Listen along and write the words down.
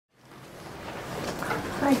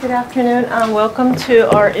Hi, good afternoon. Welcome to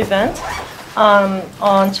our event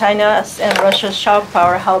on China's and Russia's sharp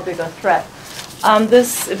power, how big a threat.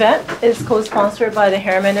 This event is co-sponsored by the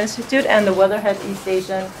Harriman Institute and the Weatherhead East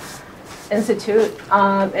Asian Institute.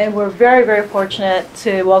 And we're very, very fortunate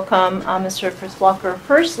to welcome Mr. Chris Walker.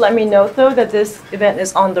 First, let me note, though, that this event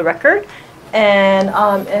is on the record.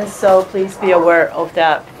 And so please be aware of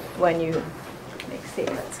that when you make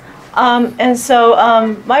statements.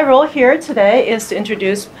 My role here today is to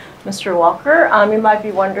introduce Mr. Walker. You might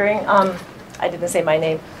be wondering, I didn't say my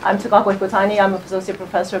name. I'm Takako Hikotani. I'm an associate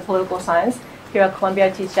professor of political science here at Columbia.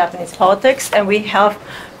 I teach Japanese politics, and we have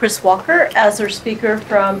Chris Walker as our speaker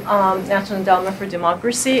from National Endowment for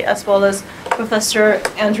Democracy, as well as Professor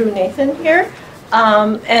Andrew Nathan here,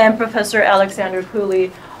 and Professor Alexander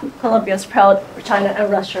Cooley, Columbia's proud China and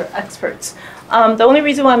Russia experts. The only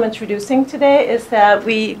reason why I'm introducing today is that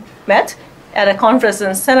we met at a conference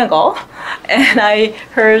in Senegal, and I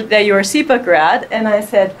heard that you're a SIPA grad, and I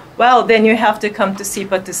said, well, then you have to come to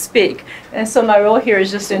SIPA to speak. And so my role here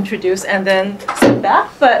is just to introduce and then sit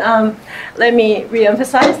back. But let me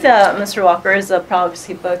reemphasize that Mr. Walker is a proud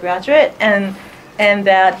SIPA graduate, and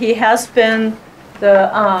that he has been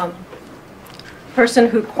the person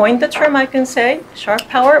who coined the term, I can say, sharp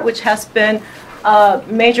power, which has been a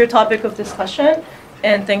major topic of discussion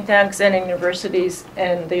in think tanks and in universities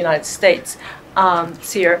in the United States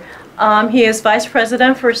here. He is Vice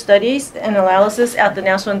President for Studies and Analysis at the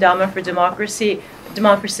National Endowment for Democracy,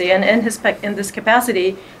 and in this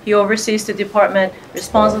capacity, he oversees the department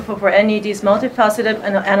responsible for NED's multifaceted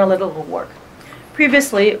and analytical work.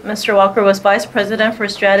 Previously, Mr. Walker was Vice President for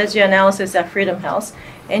Strategy Analysis at Freedom House,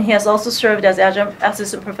 and he has also served as Adjunct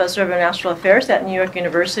Assistant Professor of International Affairs at New York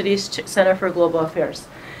University's Center for Global Affairs.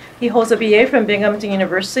 He holds a BA from Binghamton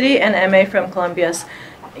University and MA from Columbia's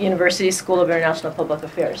University School of International Public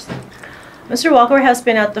Affairs. Mr. Walker has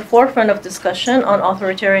been at the forefront of discussion on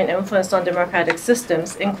authoritarian influence on democratic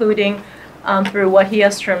systems, including through what he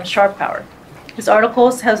has termed sharp power. His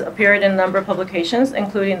articles have appeared in a number of publications,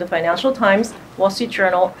 including the Financial Times, Wall Street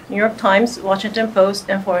Journal, New York Times, Washington Post,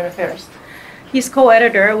 and Foreign Affairs. He's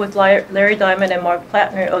co-editor with Larry Diamond and Mark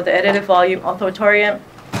Plattner of the edited volume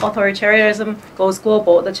Authoritarianism Goes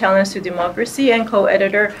Global, The Challenge to Democracy, and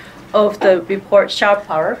co-editor of the report Sharp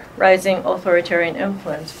Power, Rising Authoritarian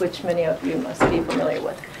Influence, which many of you must be familiar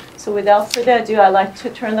with. So without further ado, I'd like to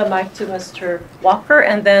turn the mic to Mr. Walker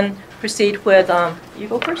and then proceed with, you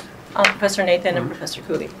go first, Professor Nathan and Professor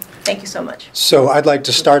Cooley. Thank you so much. So I'd like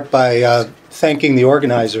to start by thanking the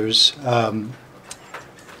organizers,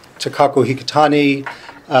 Takako Hikotani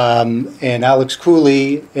and Alex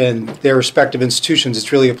Cooley and their respective institutions.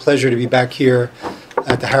 It's really a pleasure to be back here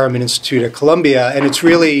at the Harriman Institute at Columbia, and it's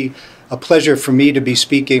really a pleasure for me to be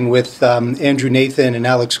speaking with Andrew Nathan and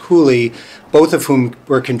Alex Cooley, both of whom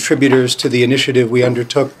were contributors to the initiative we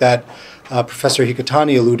undertook that Professor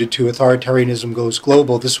Hikotani alluded to, Authoritarianism Goes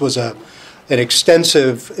Global. This was an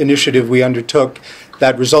extensive initiative we undertook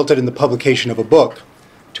that resulted in the publication of a book,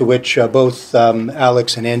 to which both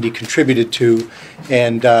Alex and Andy contributed to.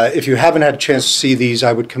 And if you haven't had a chance to see these,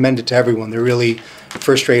 I would commend it to everyone. They're really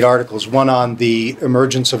first-rate articles, one on the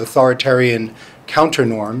emergence of authoritarian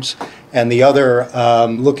counter-norms, and the other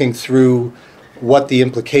looking through what the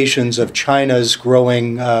implications of China's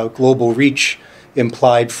growing global reach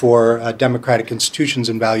implied for democratic institutions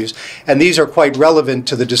and values. And these are quite relevant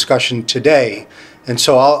to the discussion today. And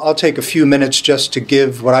so I'll take a few minutes just to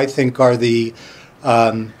give what I think are the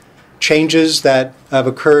changes that have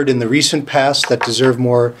occurred in the recent past that deserve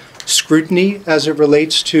more scrutiny as it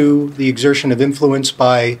relates to the exertion of influence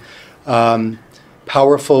by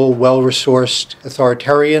powerful, well-resourced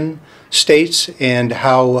authoritarian states, and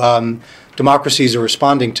how democracies are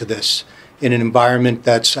responding to this in an environment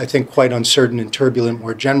that's, I think, quite uncertain and turbulent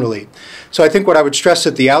more generally. So I think what I would stress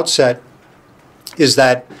at the outset is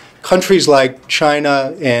that countries like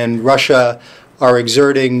China and Russia are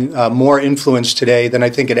exerting more influence today than I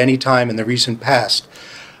think at any time in the recent past.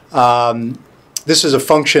 This is a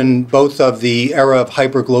function both of the era of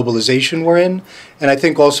hyperglobalization we're in, and I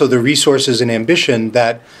think also the resources and ambition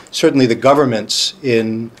that certainly the governments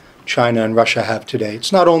in China and Russia have today.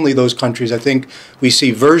 It's not only those countries. I think we see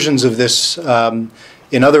versions of this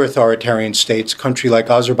in other authoritarian states, a country like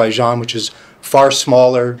Azerbaijan, which is far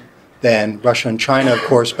smaller than Russia and China, of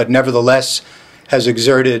course, but nevertheless has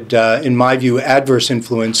exerted, in my view, adverse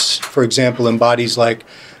influence, for example, in bodies like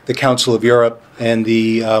the Council of Europe and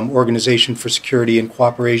the Organization for Security and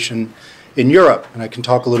Cooperation in Europe. And I can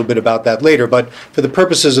talk a little bit about that later. But for the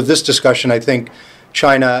purposes of this discussion, I think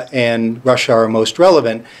China and Russia are most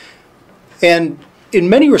relevant. And in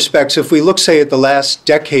many respects, if we look, say, at the last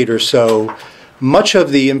decade or so, much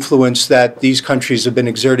of the influence that these countries have been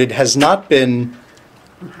exerted has not been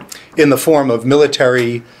in the form of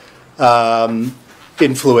military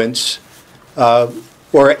influence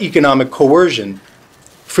or economic coercion,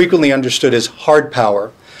 frequently understood as hard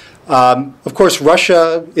power. Of course,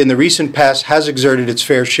 Russia in the recent past has exerted its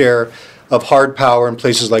fair share of hard power in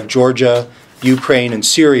places like Georgia, Ukraine, and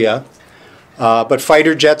Syria. But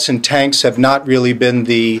fighter jets and tanks have not really been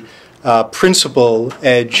the principal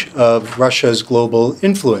edge of Russia's global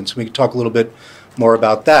influence. We can talk a little bit more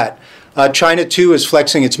about that. China, too, is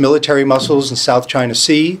flexing its military muscles in South China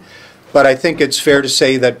Sea. But I think it's fair to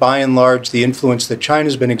say that, by and large, the influence that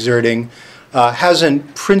China's been exerting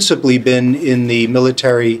hasn't principally been in the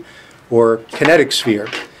military or kinetic sphere.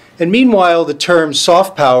 And meanwhile, the term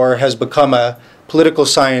soft power has become a political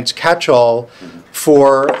science catch-all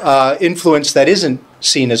for influence that isn't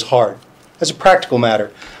seen as hard, as a practical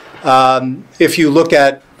matter. If you look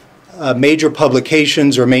at major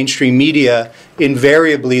publications or mainstream media,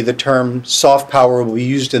 invariably the term soft power will be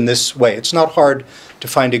used in this way. It's not hard to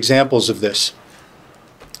find examples of this.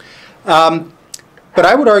 But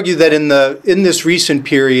I would argue that in this recent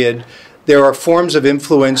period, there are forms of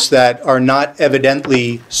influence that are not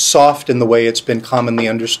evidently soft in the way it's been commonly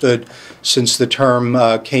understood since the term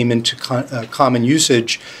came into common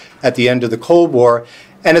usage at the end of the Cold War.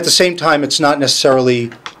 And at the same time, it's not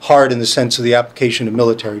necessarily hard in the sense of the application of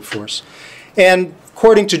military force. And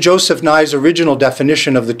according to Joseph Nye's original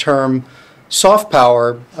definition of the term soft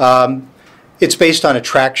power, it's based on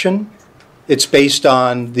attraction. It's based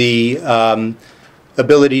on the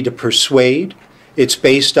ability to persuade. It's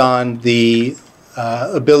based on the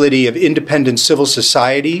ability of independent civil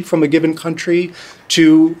society from a given country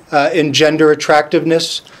to engender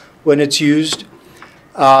attractiveness when it's used.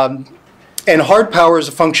 And hard power is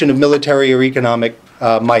a function of military or economic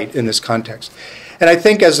might in this context. And I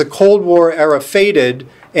think as the Cold War era faded,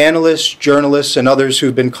 analysts, journalists, and others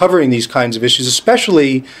who've been covering these kinds of issues,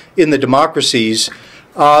 especially in the democracies,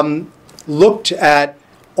 looked at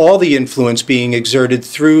all the influence being exerted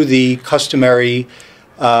through the customary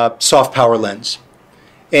soft power lens.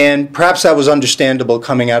 And perhaps that was understandable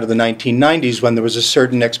coming out of the 1990s when there was a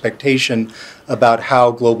certain expectation about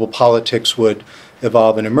how global politics would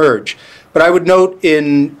evolve and emerge. But I would note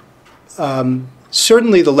in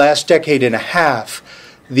certainly the last decade and a half,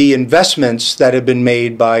 the investments that have been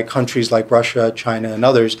made by countries like Russia, China, and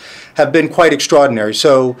others have been quite extraordinary.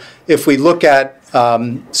 So if we look at,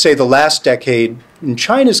 say, the last decade, in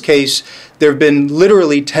China's case, there have been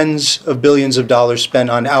literally tens of billions of dollars spent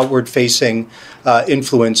on outward-facing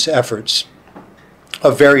influence efforts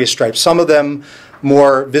of various stripes, some of them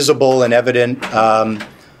more visible and evident.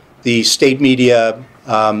 The state media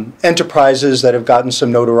enterprises that have gotten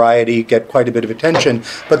some notoriety get quite a bit of attention,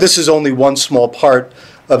 but this is only one small part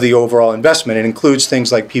of the overall investment. It includes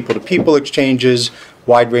things like people-to-people exchanges,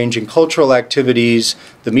 wide-ranging cultural activities,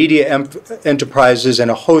 the media enterprises, and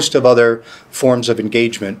a host of other forms of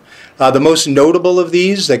engagement. The most notable of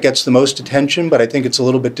these that gets the most attention, but I think it's a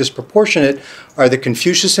little bit disproportionate, are the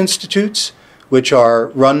Confucius Institutes, which are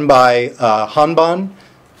run by Harriman,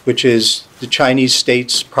 which is the Chinese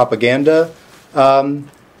state's propaganda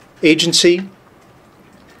agency.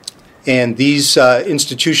 And these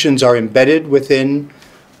institutions are embedded within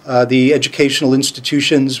the educational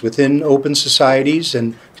institutions within open societies,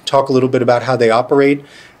 and talk a little bit about how they operate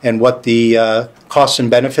and what the costs and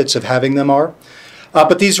benefits of having them are.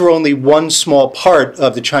 But these are only one small part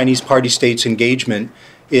of the Chinese party state's engagement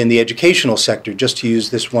in the educational sector, just to use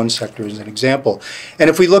this one sector as an example. And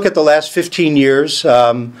if we look at the last 15 years,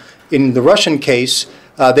 in the Russian case,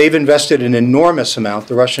 they've invested an enormous amount,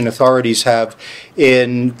 the Russian authorities have,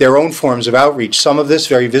 in their own forms of outreach. Some of this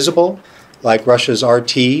very visible, like Russia's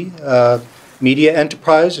RT media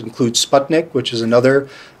enterprise, includes Sputnik, which is another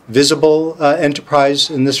visible enterprise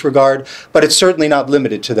in this regard, but it's certainly not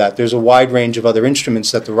limited to that. There's a wide range of other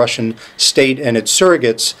instruments that the Russian state and its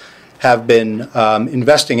surrogates have been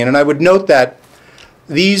investing in. And I would note that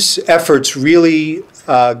these efforts really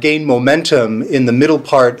gained momentum in the middle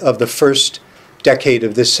part of the first decade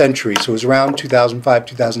of this century. So it was around 2005,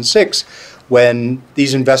 2006 when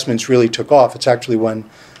these investments really took off. It's actually when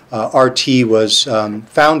RT was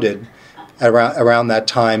founded around that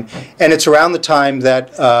time. And it's around the time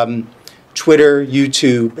that Twitter,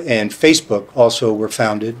 YouTube, and Facebook also were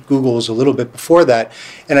founded. Google was a little bit before that.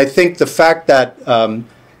 And I think the fact that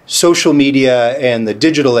social media and the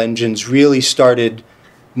digital engines really started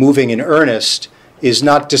moving in earnest is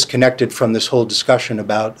not disconnected from this whole discussion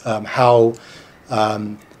about how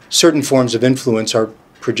certain forms of influence are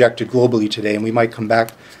projected globally today, and we might come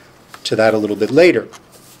back to that a little bit later.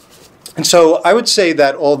 And so I would say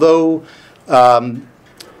that although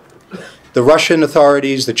the Russian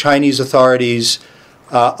authorities, the Chinese authorities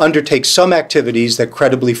undertake some activities that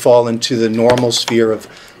credibly fall into the normal sphere of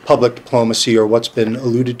public diplomacy, or what's been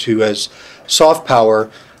alluded to as soft power.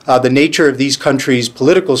 The nature of these countries'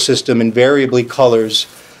 political system invariably colors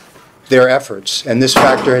their efforts, and this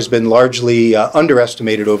factor has been largely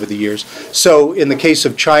underestimated over the years. So in the case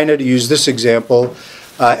of China, to use this example,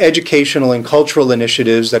 educational and cultural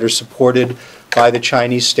initiatives that are supported by the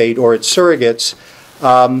Chinese state or its surrogates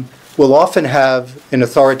will often have an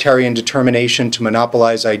authoritarian determination to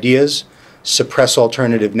monopolize ideas, suppress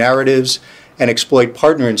alternative narratives, and exploit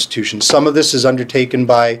partner institutions. Some of this is undertaken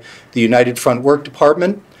by the United Front Work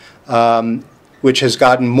Department, which has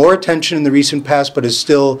gotten more attention in the recent past, but is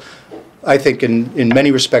still, I think, in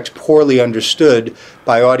many respects, poorly understood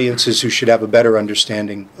by audiences who should have a better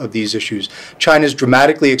understanding of these issues. China's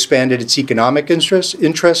dramatically expanded its economic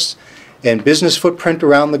interests and business footprint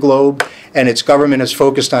around the globe, and its government has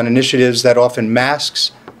focused on initiatives that often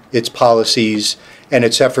masks its policies and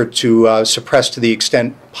its effort to suppress, to the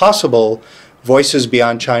extent possible, voices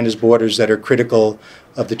beyond China's borders that are critical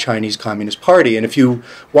of the Chinese Communist Party. And if you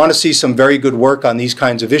want to see some very good work on these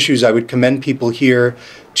kinds of issues, I would commend people here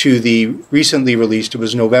to the recently released, it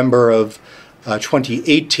was November of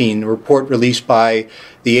 2018, a report released by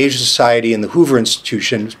the Asia Society and the Hoover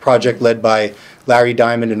Institution, a project led by Larry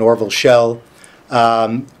Diamond and Orville Schell,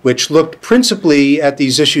 which looked principally at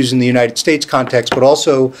these issues in the United States context, but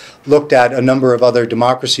also looked at a number of other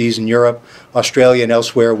democracies in Europe, Australia, and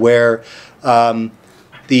elsewhere, where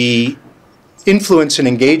the influence and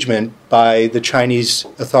engagement by the Chinese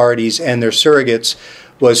authorities and their surrogates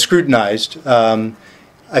was scrutinized,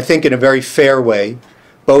 I think in a very fair way,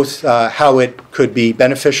 both how it could be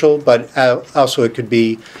beneficial, but also it could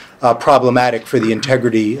be problematic for the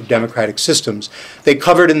integrity of democratic systems. They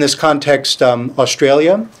covered in this context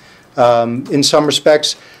Australia. In some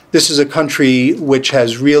respects, this is a country which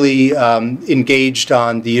has really engaged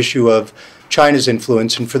on the issue of China's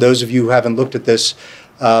influence. And for those of you who haven't looked at this,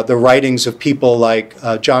 the writings of people like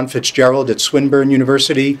John Fitzgerald at Swinburne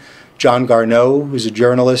University, John Garneau, who's a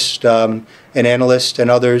journalist, an analyst,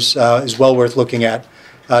 and others, is well worth looking at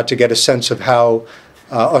to get a sense of how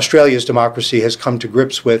Australia's democracy has come to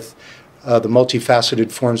grips with the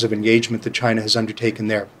multifaceted forms of engagement that China has undertaken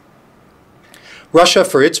there. Russia,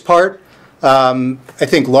 for its part, I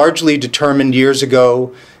think largely determined years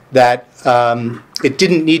ago that it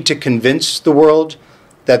didn't need to convince the world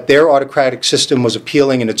that their autocratic system was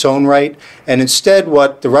appealing in its own right, and instead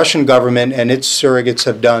what the Russian government and its surrogates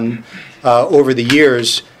have done over the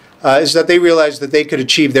years is that they realized that they could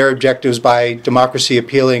achieve their objectives by democracy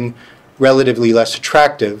appealing relatively less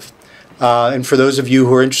attractive. And for those of you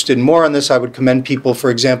who are interested more on this, I would commend people,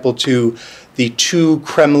 for example, to the 2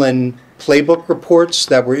 Kremlin playbook reports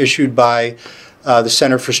that were issued by the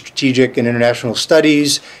Center for Strategic and International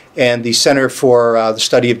Studies and the Center for the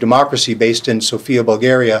Study of Democracy based in Sofia,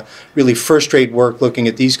 Bulgaria. Really first-rate work looking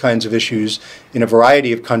at these kinds of issues in a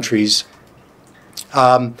variety of countries.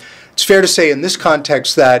 It's fair to say in this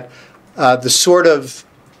context that the sort of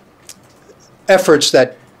efforts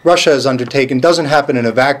that Russia has undertaken doesn't happen in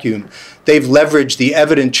a vacuum. They've leveraged the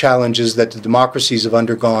evident challenges that the democracies have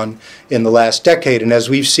undergone in the last decade. And as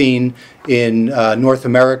we've seen in North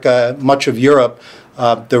America, much of Europe,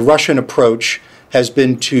 the Russian approach has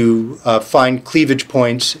been to find cleavage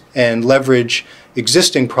points and leverage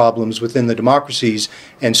existing problems within the democracies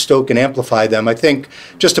and stoke and amplify them. I think,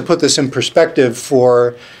 just to put this in perspective,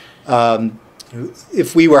 for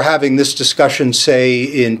if we were having this discussion, say,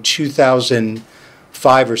 in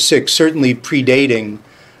 2005 or 6, certainly predating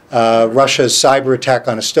Russia's cyber attack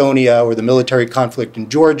on Estonia, or the military conflict in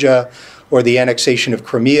Georgia, or the annexation of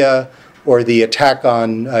Crimea, or the attack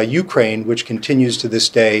on Ukraine, which continues to this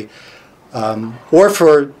day, or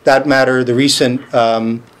for that matter, the recent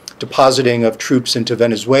depositing of troops into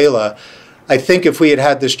Venezuela, I think if we had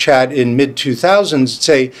had this chat in mid-2000s,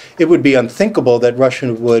 say, it would be unthinkable that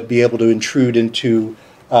Russia would be able to intrude into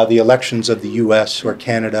the elections of the US or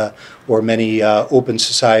Canada or many open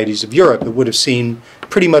societies of Europe. It would have seemed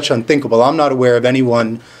pretty much unthinkable. I'm not aware of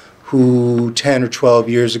anyone who 10 or 12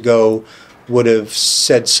 years ago would have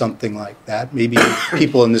said something like that. Maybe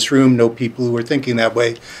people in this room know people who were thinking that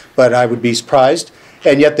way, but I would be surprised.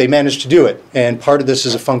 And yet they managed to do it. And part of this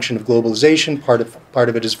is a function of globalization. Part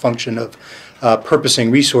of it is a function of purposing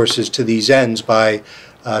resources to these ends by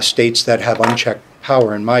states that have unchecked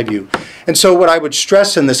power, in my view. And so what I would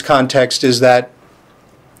stress in this context is that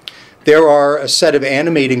there are a set of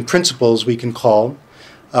animating principles, we can call,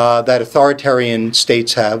 that authoritarian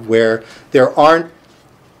states have, where there aren't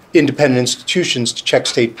independent institutions to check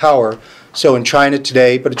state power, So in China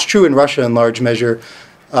today, but it's true in Russia in large measure,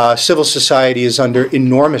 civil society is under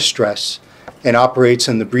enormous stress and operates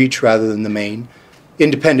in the breach rather than the main.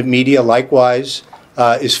 Independent media, likewise,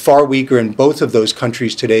 is far weaker in both of those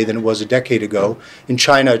countries today than it was a decade ago. In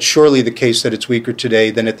China, it's surely the case that it's weaker today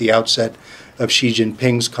than at the outset of Xi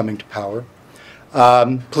Jinping's coming to power.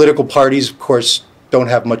 Political parties, of course, don't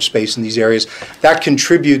have much space in these areas. That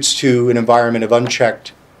contributes to an environment of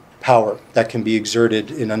unchecked power that can be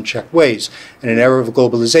exerted in unchecked ways. In an era of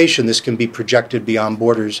globalization, this can be projected beyond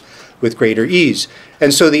borders with greater ease.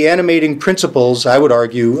 And so the animating principles, I would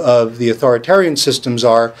argue, of the authoritarian systems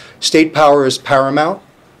are state power is paramount.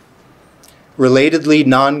 Relatedly,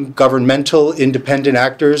 non-governmental independent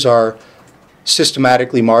actors are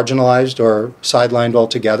systematically marginalized or sidelined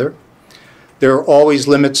altogether. There are always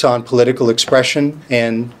limits on political expression,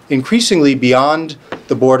 and increasingly beyond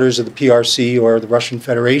the borders of the PRC or the Russian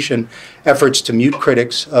Federation, efforts to mute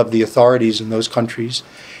critics of the authorities in those countries.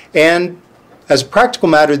 And as a practical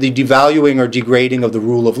matter, the devaluing or degrading of the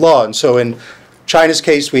rule of law. And so in China's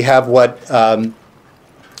case, we have what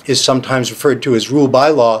is sometimes referred to as rule by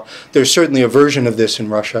law. There's certainly a version of this in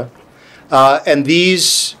Russia. And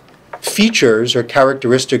these features or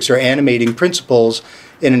characteristics or animating principles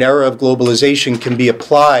in an era of globalization can be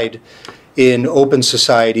applied in open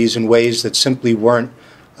societies in ways that simply weren't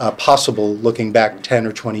possible looking back 10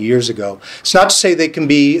 or 20 years ago. It's not to say they can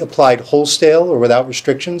be applied wholesale or without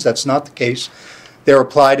restrictions. That's not the case. They're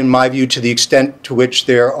applied, in my view, to the extent to which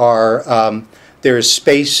there is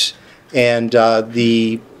space and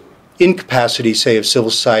the incapacity, say, of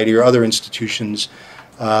civil society or other institutions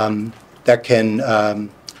that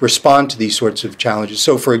can respond to these sorts of challenges.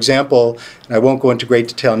 So, for example, and I won't go into great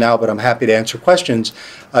detail now, but I'm happy to answer questions,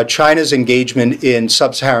 China's engagement in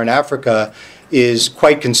sub-Saharan Africa is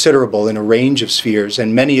quite considerable in a range of spheres,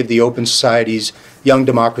 and many of the open societies, young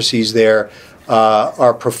democracies there,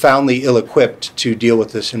 are profoundly ill-equipped to deal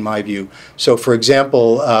with this, in my view. So, for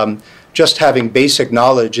example, just having basic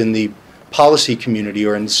knowledge in the policy community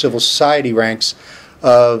or in the civil society ranks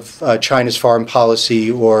of China's foreign policy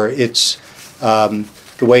or its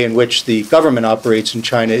the way in which the government operates in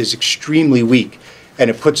China is extremely weak, and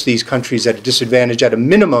it puts these countries at a disadvantage at a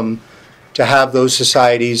minimum to have those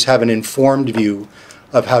societies have an informed view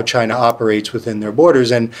of how China operates within their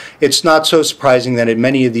borders. And it's not so surprising that in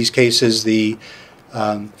many of these cases the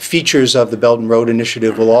features of the Belt and Road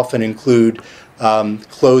Initiative will often include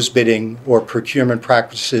closed bidding or procurement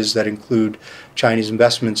practices that include Chinese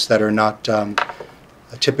investments that are not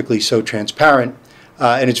typically so transparent.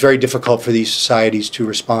 And it's very difficult for these societies to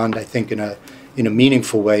respond, I think, in a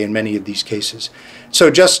meaningful way in many of these cases. So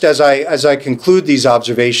just as I conclude these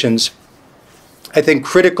observations, I think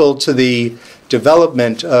critical to the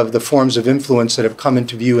development of the forms of influence that have come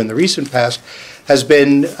into view in the recent past has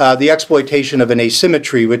been the exploitation of an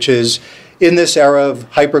asymmetry, which is in this era of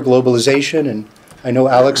hyperglobalization, and I know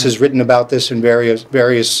Alex has written about this in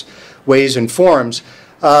various ways and forms,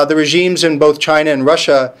 the regimes in both China and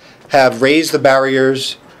Russia have raised the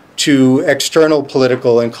barriers to external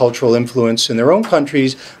political and cultural influence in their own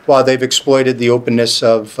countries while they've exploited the openness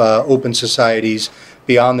of open societies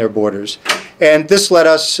beyond their borders. And this led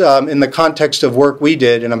us, in the context of work we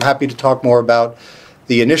did, and I'm happy to talk more about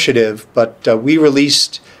the initiative, but we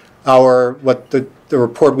released the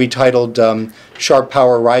report we titled Sharp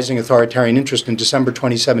Power, Rising Authoritarian Interest in December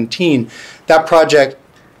 2017. That project,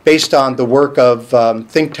 based on the work of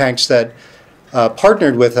think tanks that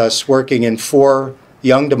partnered with us working in 4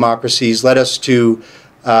 young democracies, led us to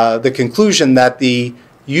the conclusion that the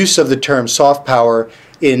use of the term soft power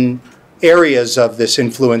in areas of this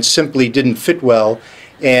influence simply didn't fit well,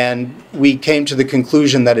 and we came to the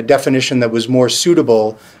conclusion that a definition that was more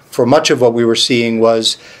suitable for much of what we were seeing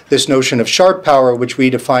was this notion of sharp power, which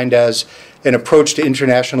we defined as an approach to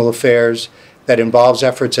international affairs that involves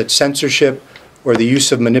efforts at censorship or the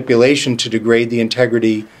use of manipulation to degrade the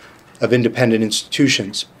integrity of independent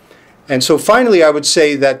institutions. And so finally, I would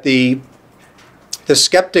say that the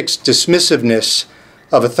skeptics' dismissiveness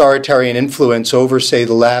of authoritarian influence over, say,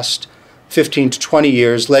 the last 15 to 20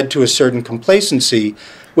 years led to a certain complacency,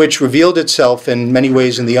 which revealed itself in many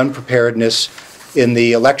ways in the unpreparedness in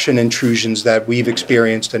the election intrusions that we've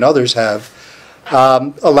experienced and others have,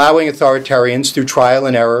 allowing authoritarians through trial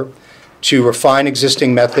and error to refine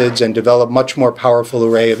existing methods and develop much more powerful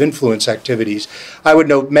array of influence activities. I would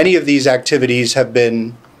note many of these activities have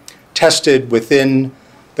been tested within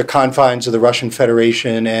the confines of the Russian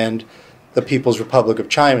Federation and the People's Republic of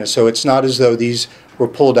China. So it's not as though these were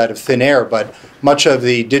pulled out of thin air, but much of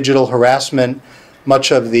the digital harassment,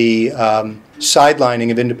 much of the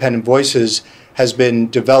sidelining of independent voices has been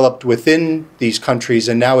developed within these countries,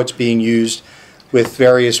 and now it's being used with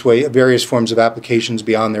various forms of applications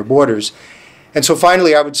beyond their borders. And so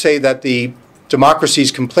finally, I would say that the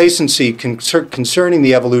democracy's complacency concerning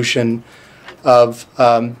the evolution of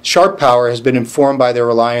sharp power has been informed by their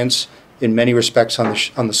reliance in many respects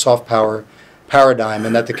on the soft power paradigm,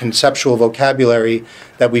 and that the conceptual vocabulary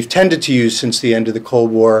that we've tended to use since the end of the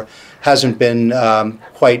Cold War hasn't been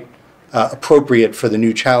quite appropriate for the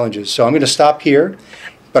new challenges. So I'm going to stop here,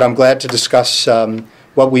 but I'm glad to discuss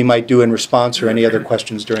what we might do in response or any other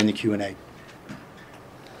questions during the Q&A.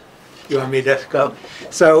 You want me to go?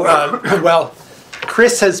 So, well,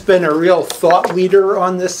 Chris has been a real thought leader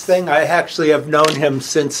on this thing. I actually have known him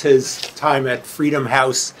since his time at Freedom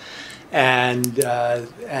House, and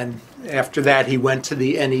after that he went to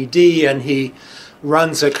the NED, and he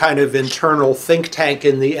runs a kind of internal think tank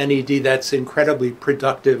in the NED that's incredibly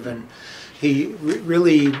productive. And he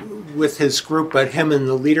really, with his group, but him and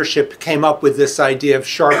the leadership, came up with this idea of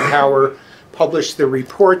sharp power, published the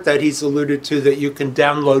report that he's alluded to that you can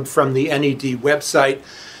download from the NED website.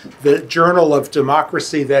 The Journal of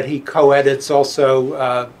Democracy that he co-edits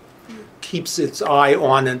also keeps its eye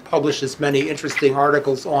on and publishes many interesting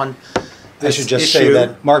articles on this I should just issue. say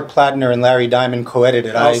that Mark Plattner and Larry Diamond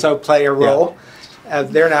co-edited. Also play a role. Yeah.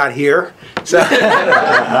 They're not here. So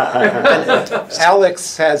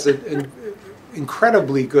Alex has an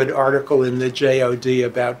incredibly good article in the JOD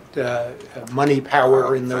about money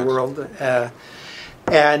power in the world.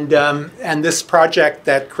 And this project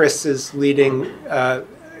that Chris is leading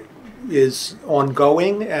is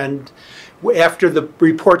ongoing. And after the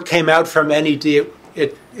report came out from NED,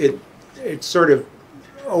 it sort of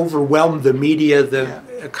overwhelmed the media. The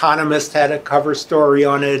Economist had a cover story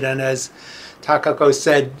on it, and as Takako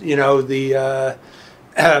said, you know, the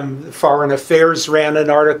Foreign Affairs ran an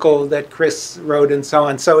article that Chris wrote and so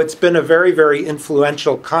on. So it's been a very, very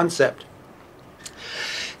influential concept.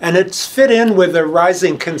 And it's fit in with a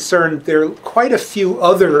rising concern. There are quite a few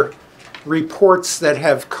other reports that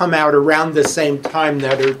have come out around the same time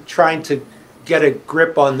that are trying to get a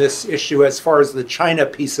grip on this issue as far as the China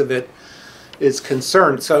piece of it is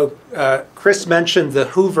concerned. So Chris mentioned the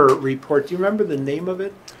Hoover report. Do you remember the name of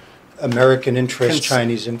it? American Interest,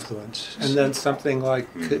 Chinese Influence. And then something like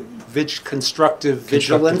constructive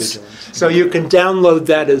vigilance. So you can download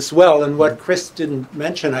that as well. And what Chris didn't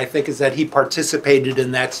mention, I think, is that he participated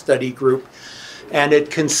in that study group. And it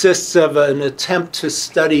consists of an attempt to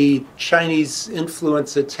study Chinese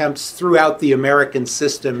influence attempts throughout the American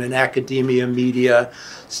system in academia, media,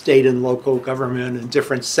 state and local government, and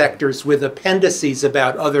different sectors, with appendices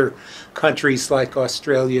about other countries like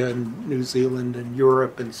Australia and New Zealand and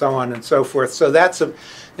Europe and so on and so forth. So that's an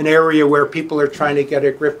area where people are trying to get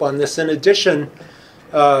a grip on this. In addition,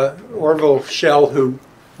 Orville Schell, who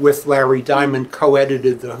with Larry Diamond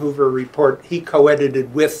co-edited the Hoover report, he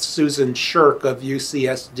co-edited with Susan Shirk of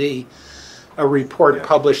UCSD a report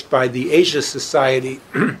published by the Asia Society,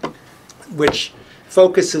 which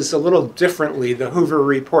focuses a little differently. The Hoover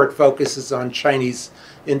report focuses on Chinese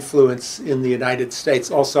influence in the United States.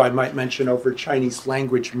 Also, I might mention over Chinese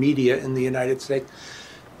language media in the United States.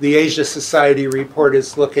 The Asia Society report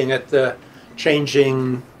is looking at the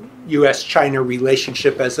changing U.S.-China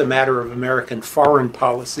relationship as a matter of American foreign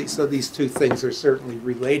policy. So these two things are certainly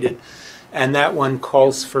related. And that one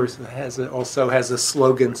calls for, also has a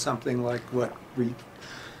slogan, something like what we,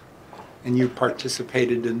 and you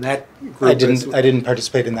participated in that group. I didn't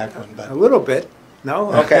participate in that one, but a little bit.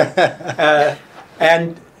 No? Okay.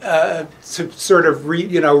 To sort of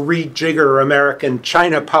rejigger American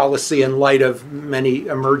China policy in light of many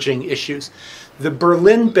emerging issues. The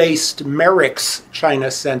Berlin-based Merix China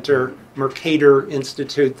Center, Mercator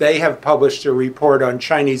Institute, they have published a report on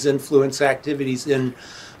Chinese influence activities in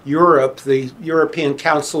Europe. The European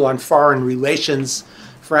Council on Foreign Relations,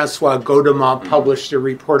 Francois Gaudemont, published a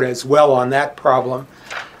report as well on that problem.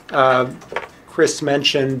 Chris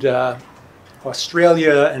mentioned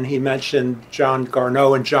Australia, and he mentioned John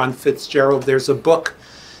Garneau and John Fitzgerald. There's a book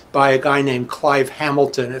by a guy named Clive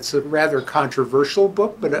Hamilton. It's a rather controversial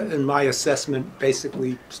book, but in my assessment,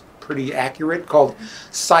 basically pretty accurate, called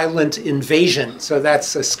Silent Invasion. So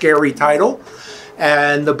that's a scary title.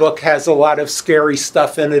 And the book has a lot of scary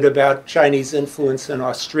stuff in it about Chinese influence in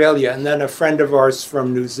Australia. And then a friend of ours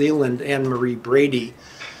from New Zealand, Anne-Marie Brady,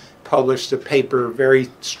 published a paper, a very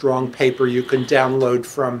strong paper you can download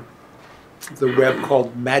from the web,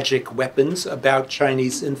 called Magic Weapons, about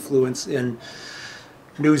Chinese influence in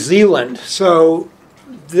New Zealand. So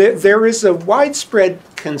there is a widespread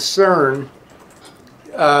concern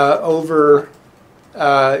over,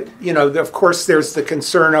 of course there's the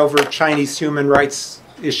concern over Chinese human rights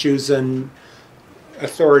issues and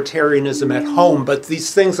authoritarianism at home, but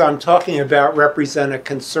these things I'm talking about represent a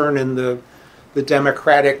concern in the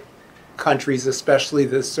democratic countries, especially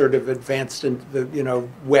the sort of advanced in the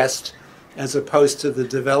West, as opposed to the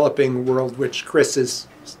developing world, which Chris is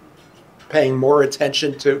paying more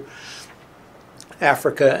attention to,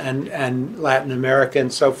 Africa and Latin America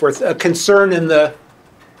and so forth. A concern in the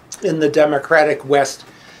democratic West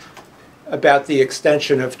about the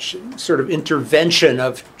extension of sort of intervention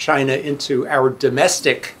of China into our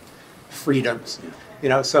domestic freedoms.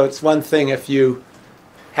 So it's one thing if you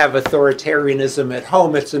have authoritarianism at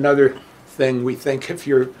home. It's another thing, we think, if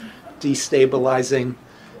you're destabilizing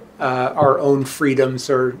our own freedoms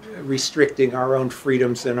or restricting our own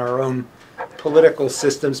freedoms in our own political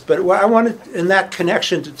systems. But I wanted, in that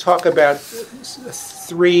connection, to talk about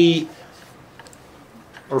 3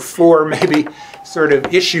 or 4 maybe sort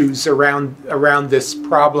of issues around this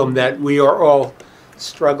problem that we are all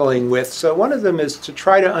struggling with. So one of them is to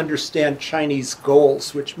try to understand Chinese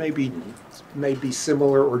goals, which may be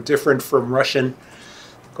similar or different from Russian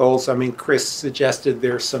goals. I mean, Chris suggested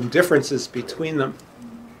there's some differences between them.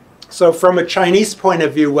 So from a Chinese point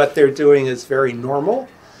of view, what they're doing is very normal.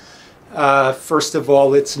 First of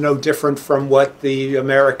all, it's no different from what the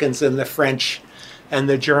Americans and the French and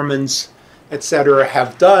the Germans, etc.,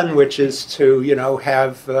 have done, which is to,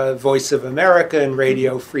 have Voice of America and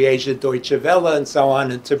Radio Free Asia, Deutsche Welle, and so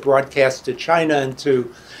on, and to broadcast to China and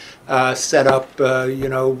to set up,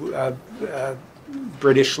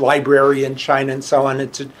 British Library in China and so on,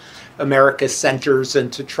 and to America centers,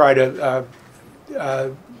 and to try to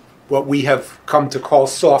what we have come to call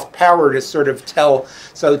soft power, to sort of tell.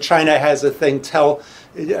 So China has a thing, tell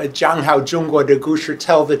Jianghao Zhongguo de Gusher,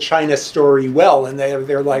 tell the China story well, and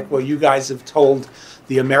they're like, well, you guys have told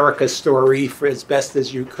the America story for as best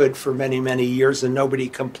as you could for many, many years, and nobody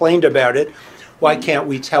complained about it. Why can't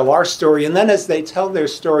we tell our story? And then as they tell their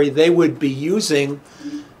story, they would be using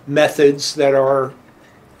methods that are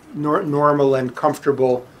normal and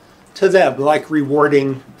comfortable to them, like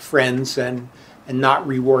rewarding friends and not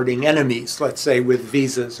rewarding enemies, let's say with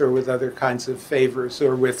visas or with other kinds of favors,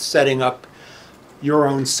 or with setting up your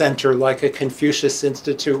own center like a Confucius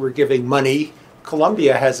Institute. We're giving money.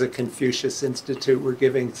 Columbia has a Confucius Institute. We're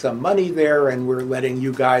giving some money there, and we're letting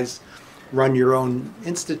you guys run your own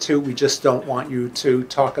institute. We just don't want you to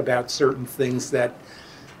talk about certain things that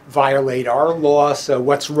violate our law. So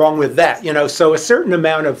what's wrong with that? So a certain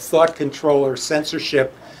amount of thought control or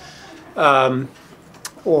censorship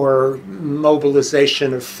or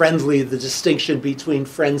mobilization of the distinction between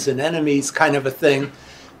friends and enemies kind of a thing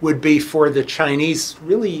would be, for the Chinese,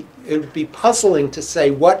 really, it would be puzzling to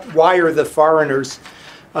say why are the foreigners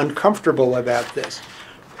uncomfortable about this?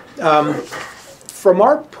 From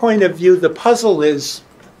our point of view, the puzzle is,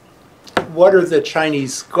 what are the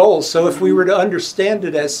Chinese goals? So if we were to understand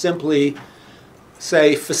it as simply,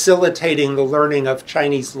 say, facilitating the learning of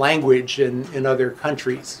Chinese language in other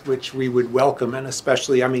countries, which we would welcome, and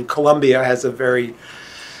especially, Columbia has a very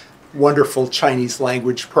wonderful Chinese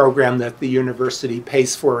language program that the university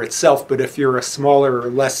pays for itself, but if you're a smaller or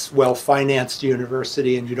less well-financed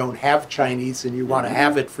university and you don't have Chinese and you want to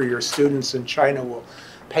have it for your students and China will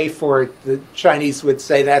pay for it, the Chinese would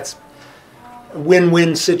say that's a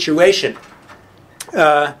win-win situation.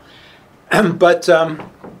 But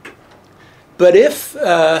if,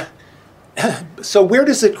 so where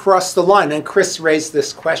does it cross the line? And Chris raised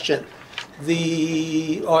this question.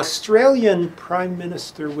 The Australian Prime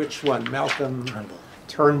Minister, which one? Malcolm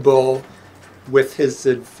Turnbull, with his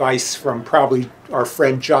advice from probably our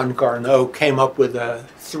friend John Garneau, came up with a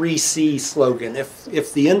 3C slogan.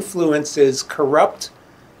 If the influence is corrupt,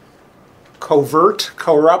 covert,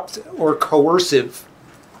 corrupt, or coercive,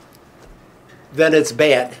 then it's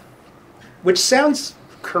bad. Which sounds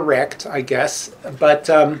correct, I guess, but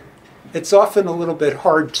it's often a little bit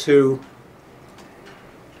hard to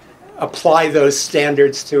apply those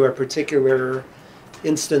standards to a particular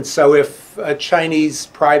instance. So if a Chinese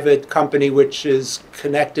private company, which is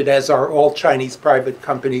connected, as are all Chinese private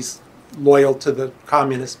companies, loyal to the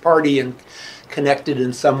Communist Party and connected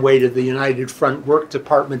in some way to the United Front Work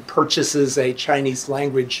Department, purchases a Chinese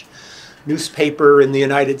language newspaper in the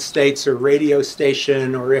United States or radio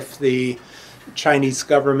station, or if the Chinese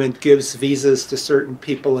government gives visas to certain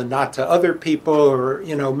people and not to other people, or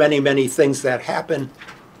many, many things that happen,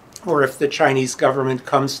 or if the Chinese government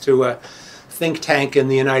comes to a think tank in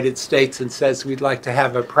the United States and says we'd like to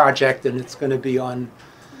have a project and it's going to be on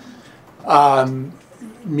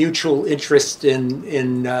mutual interest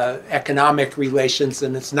in economic relations,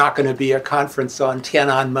 and it's not going to be a conference on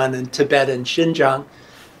Tiananmen and Tibet and Xinjiang,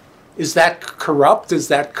 is that corrupt? Is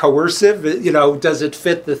that coercive? You know, does it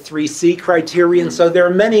fit the 3C criterion? So there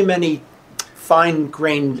are many, many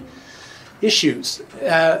fine-grained issues.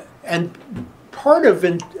 And part of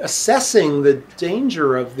assessing the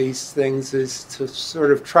danger of these things is to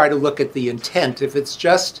sort of try to look at the intent. If it's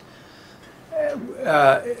just,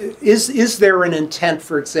 is there an intent,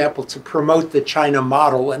 for example, to promote the China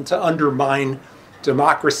model and to undermine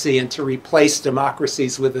democracy and to replace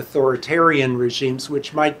democracies with authoritarian regimes,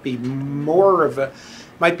 which might be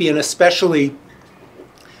might be an especially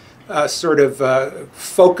sort of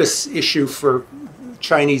focus issue for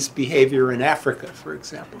Chinese behavior in Africa, for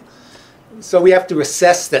example. So we have to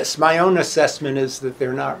assess this. My own assessment is that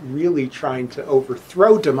they're not really trying to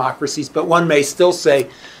overthrow democracies, but one may still say,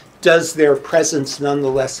 does their presence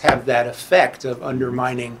nonetheless have that effect of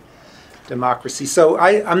undermining democracy? So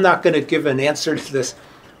I'm not going to give an answer to this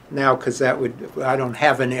now because I don't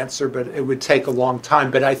have an answer, but it would take a long time.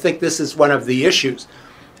 But I think this is one of the issues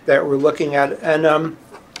that we're looking at.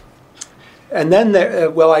 And then,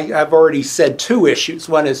 I've already said two issues.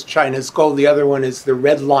 One is China's goal. The other one is the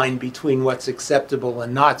red line between what's acceptable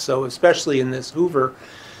and not. So especially in this Hoover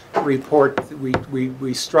report,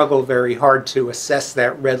 we struggle very hard to assess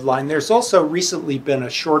that red line. There's also recently been a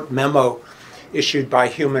short memo issued by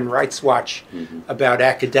Human Rights Watch about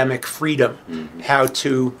academic freedom,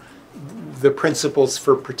 the principles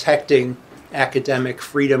for protecting academic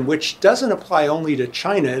freedom, which doesn't apply only to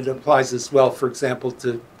China. It applies as well, for example,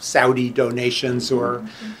 to Saudi donations or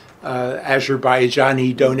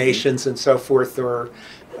Azerbaijani donations and so forth, or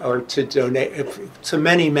to donate to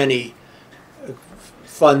many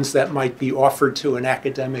funds that might be offered to an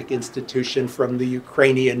academic institution from the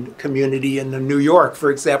Ukrainian community in New York,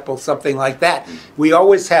 for example, something like that. We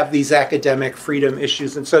always have these academic freedom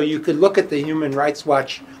issues, and so you could look at the Human Rights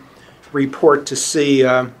Watch report to see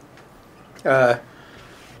what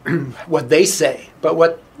they say. But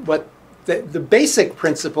what the basic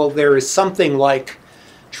principle there is something like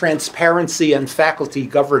transparency and faculty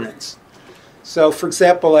governance. So, for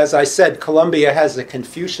example, as I said, Columbia has a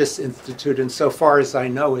Confucius Institute, and so far as I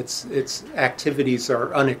know, its activities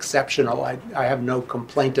are unexceptional. I have no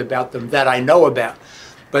complaint about them that I know about.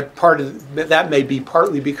 But part of that may be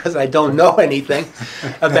partly because I don't know anything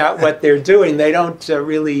about what they're doing. They don't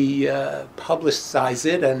really publicize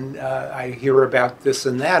it, and I hear about this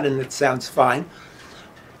and that, and it sounds fine.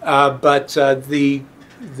 But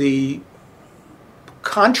the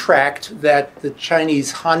contract that the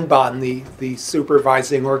Chinese Hanban, the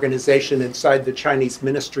supervising organization inside the Chinese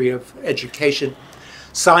Ministry of Education,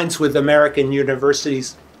 signs with American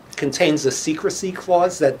universities contains a secrecy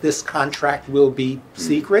clause that this contract will be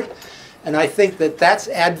secret. And I think that that's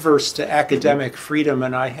adverse to academic freedom,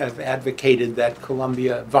 and I have advocated that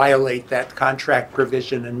Columbia violate that contract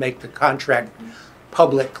provision and make the contract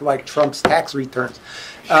public like Trump's tax returns.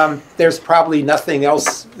 There's probably nothing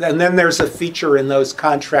else. And then there's a feature in those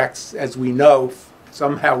contracts, as we know,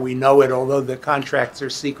 somehow we know it, although the contracts are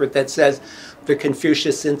secret, that says the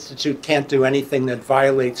Confucius Institute can't do anything that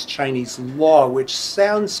violates Chinese law, which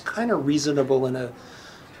sounds kind of reasonable in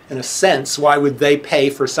a sense. Why would they pay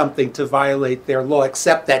for something to violate their law,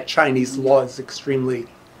 except that Chinese law is extremely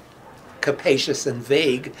capacious and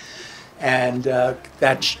vague. And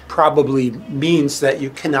that probably means that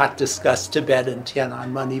you cannot discuss Tibet and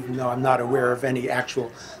Tiananmen, even though I'm not aware of any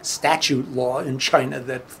actual statute law in China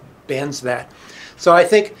that bans that. So I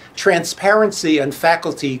think transparency and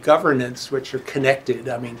faculty governance, which are connected,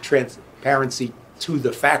 I mean, transparency to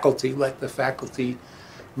the faculty, let the faculty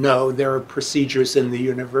know. There are procedures in the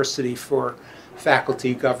university for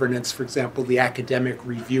faculty governance, for example, the Academic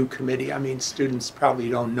Review Committee. I mean, students probably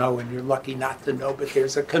don't know, and you're lucky not to know, but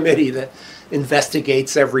there's a committee that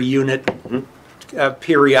investigates every unit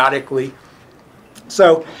periodically.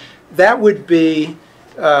 So that would be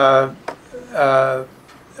a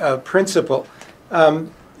principle.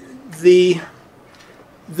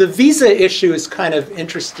 The visa issue is kind of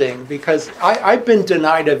interesting because I've been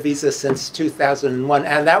denied a visa since 2001,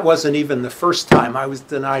 and that wasn't even the first time. I was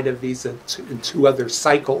denied a visa in two other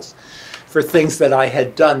cycles for things that I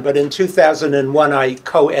had done. But in 2001, I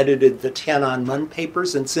co-edited the Tiananmen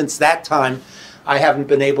papers, and since that time, I haven't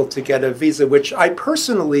been able to get a visa, which I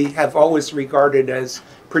personally have always regarded as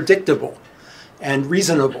predictable and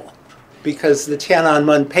reasonable, because the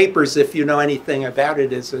Tiananmen papers, if you know anything about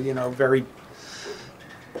it, is a very,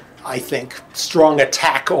 I think, strong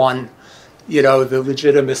attack on, the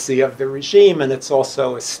legitimacy of the regime, and it's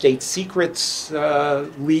also a state secrets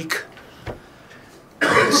leak.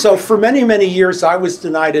 So for many, many years, I was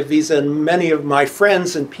denied a visa, and many of my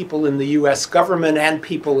friends and people in the US government and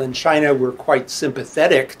people in China were quite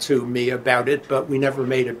sympathetic to me about it, but we never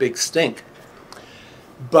made a big stink.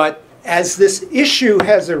 But as this issue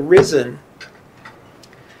has arisen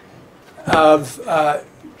of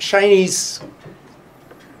Chinese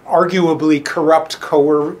arguably corrupt,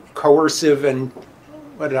 coercive, and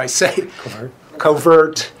what did I say?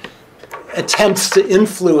 Covert attempts to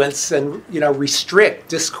influence and restrict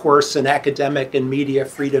discourse and academic and media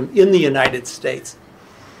freedom in the United States.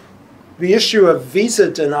 The issue of visa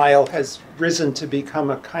denial has risen to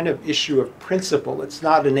become a kind of issue of principle. It's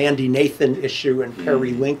not an Andy Nathan issue and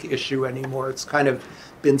Perry Link issue anymore. It's kind of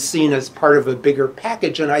been seen as part of a bigger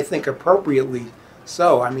package, and I think appropriately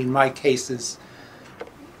so. I mean, my case is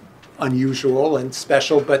unusual and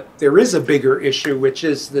special, but there is a bigger issue, which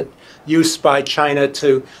is the use by China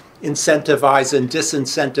to incentivize and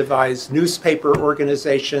disincentivize newspaper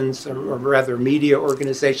organizations, or rather media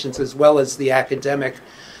organizations, as well as the academic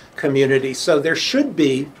community. So there should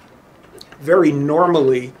be, very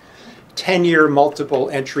normally, 10-year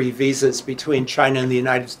multiple entry visas between China and the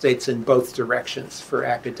United States in both directions for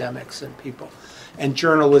academics and people. And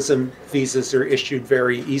journalism visas are issued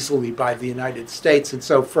very easily by the United States. And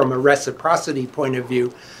so from a reciprocity point of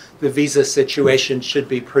view, the visa situation should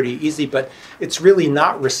be pretty easy, but it's really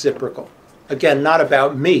not reciprocal. Again, not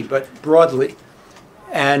about me, but broadly.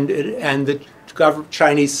 And the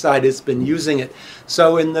Chinese side has been using it.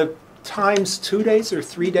 So in the Times 2 days or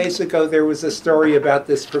 3 days ago, there was a story about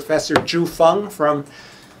this Professor Zhu Feng from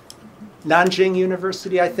Nanjing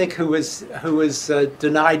University, I think, who was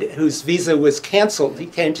denied, whose visa was canceled. He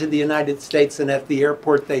came to the United States, and at the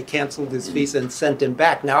airport they canceled his visa and sent him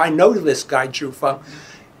back. Now, I know this guy, Zhu Feng.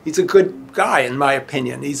 He's a good guy, in my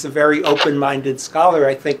opinion. He's a very open-minded scholar.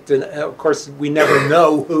 I think, of course, we never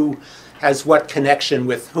know who has what connection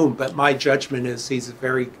with whom, but my judgment is he's a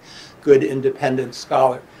very good independent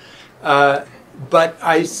scholar. But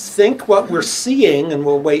I think what we're seeing, and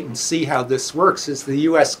we'll wait and see how this works, is the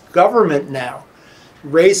US government now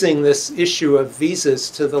raising this issue of visas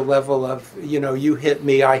to the level of, you hit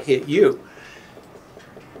me, I hit you.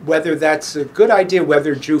 Whether that's a good idea,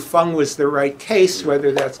 whether Zhu Feng was the right case,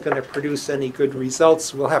 whether that's going to produce any good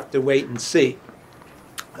results, we'll have to wait and see.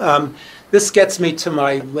 This gets me to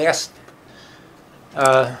my last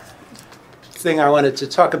thing I wanted to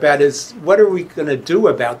talk about is what are we going to do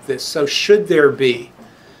about this? So should there be?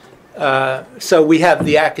 So we have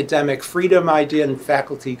the academic freedom idea and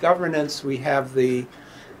faculty governance. We have the,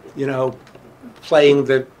 playing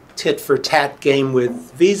the tit-for-tat game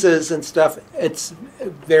with visas and stuff.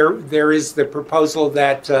 There is the proposal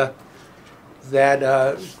that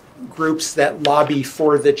groups that lobby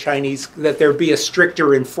for the Chinese, that there be a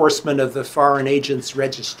stricter enforcement of the Foreign Agents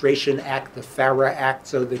Registration Act, the FARA Act,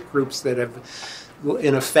 so the groups that have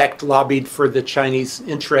in effect lobbied for the Chinese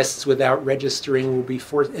interests without registering will be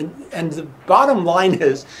forced. And the bottom line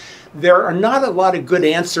is there are not a lot of good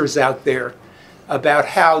answers out there about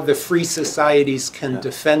how the free societies can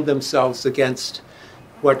defend themselves against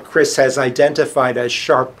what Chris has identified as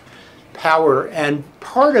sharp power. And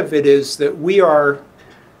part of it is that we are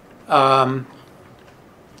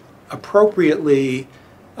appropriately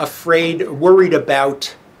worried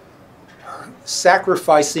about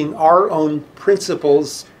sacrificing our own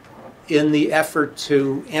principles in the effort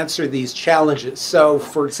to answer these challenges. So,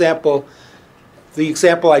 for example, the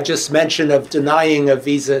example I just mentioned of denying a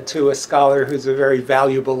visa to a scholar who's a very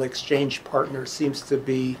valuable exchange partner seems to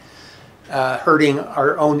be hurting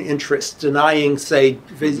our own interests. Denying, say,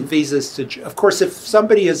 visas to... Of course, if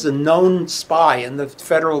somebody is a known spy, and the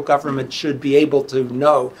federal government should be able to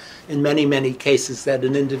know in many, many cases that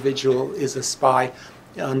an individual is a spy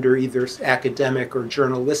under either academic or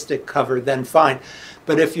journalistic cover, then fine.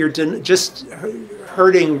 But if you're just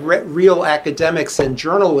hurting real academics and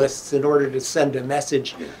journalists in order to send a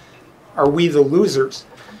message, are we the losers?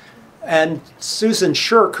 And Susan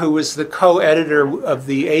Shirk, who was the co-editor of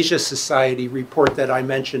the Asia Society report that I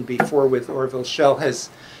mentioned before with Orville Schell, has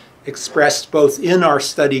expressed both in our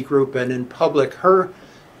study group and in public her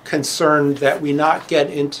concern that we not get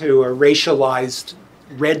into a racialized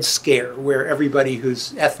Red Scare where everybody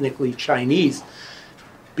who's ethnically Chinese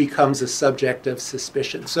becomes a subject of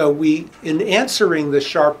suspicion. So in answering the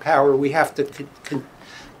sharp power, we have to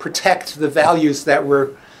protect the values that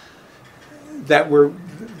are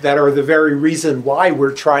the very reason why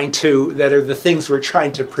that are the things we're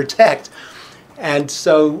trying to protect. And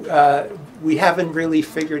so we haven't really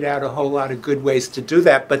figured out a whole lot of good ways to do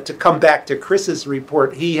that. But to come back to Chris's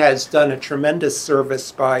report, he has done a tremendous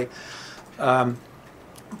service by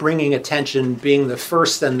bringing attention, being the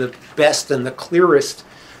first and the best and the clearest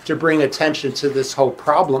to bring attention to this whole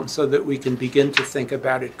problem so that we can begin to think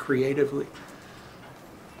about it creatively.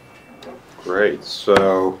 Great.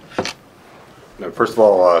 So, first of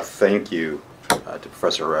all, thank you to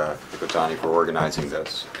Professor Hikotani for organizing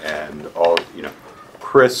this, and all.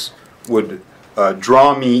 Chris would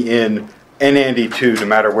draw me in, and Andy too, no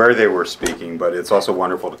matter where they were speaking. But it's also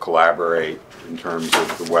wonderful to collaborate in terms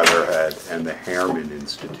of the Weatherhead and the Harriman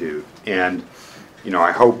Institute, and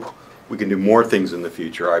I hope we can do more things in the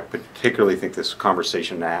future. I particularly think this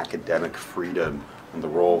conversation on academic freedom and the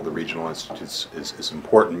role of the regional institutes is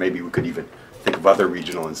important. Maybe we could even think of other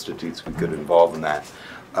regional institutes we could involve in that.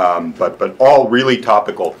 But all really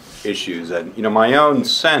topical issues. And my own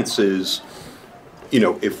sense is,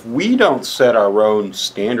 if we don't set our own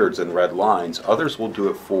standards and red lines, others will do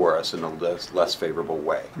it for us in a less favorable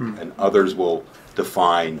way, and others will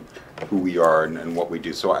define who we are and what we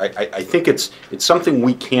do. So I think it's something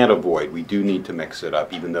we can't avoid. We do need to mix it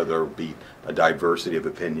up, even though there will be a diversity of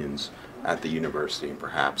opinions at the university and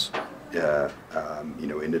perhaps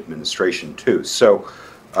in administration too. So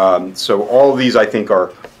all of these I think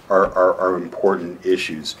are important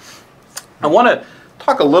issues. I want to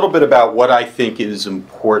talk a little bit about what I think is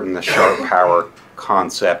important, the sharp power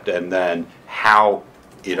concept, and then how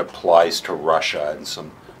it applies to Russia and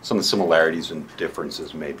some of the similarities and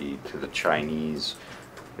differences maybe to the Chinese.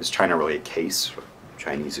 Is China really a case for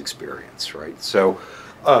Chinese experience, right? So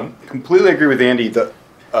completely agree with Andy. The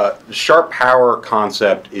sharp power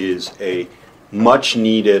concept is a much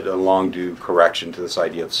needed and long due correction to this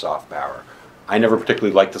idea of soft power. I never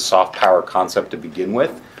particularly liked the soft power concept to begin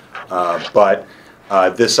with, but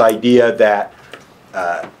this idea that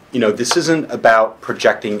this isn't about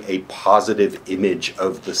projecting a positive image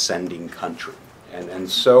of the sending country. And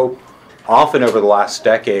so often over the last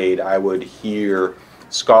decade, I would hear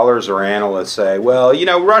scholars or analysts say, well,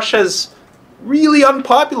 Russia's really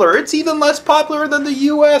unpopular. It's even less popular than the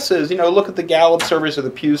U.S. is. Look at the Gallup surveys or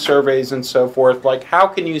the Pew surveys and so forth. Like, how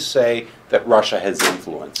can you say that Russia has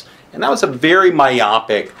influence? And that was a very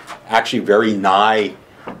myopic, actually very naive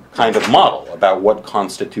kind of model about what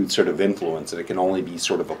constitutes sort of influence, and it can only be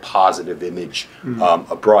sort of a positive image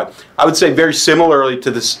abroad. I would say very similarly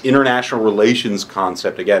to this international relations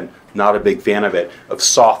concept, again, not a big fan of it, of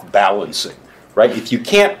soft balancing, right? If you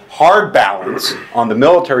can't hard balance on the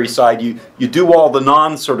military side, you do all the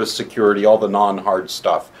non-sort of security, all the non-hard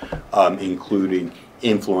stuff, including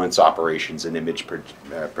influence operations and image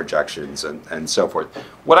projections and so forth.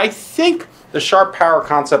 What I think the sharp power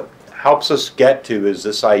concept helps us get to is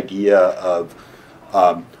this idea of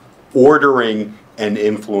ordering and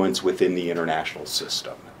influence within the international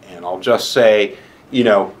system. And I'll just say,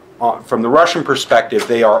 from the Russian perspective,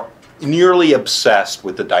 they are nearly obsessed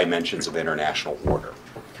with the dimensions of international order.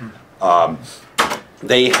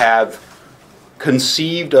 They have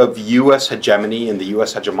conceived of U.S. hegemony and the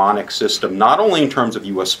U.S. hegemonic system, not only in terms of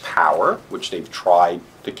U.S. power, which they've tried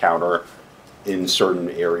to counter in certain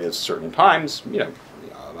areas, certain times,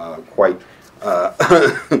 quite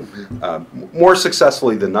more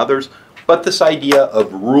successfully than others, but this idea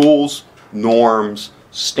of rules, norms,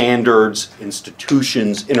 standards,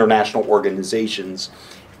 institutions, international organizations.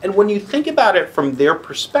 And when you think about it from their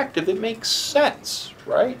perspective, it makes sense,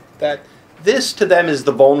 right? That this to them is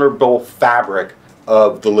the vulnerable fabric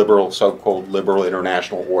of the liberal, so-called liberal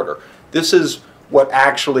international order. This is what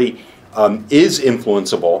actually is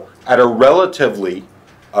influenceable at a relatively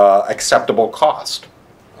acceptable cost.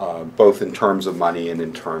 Both in terms of money and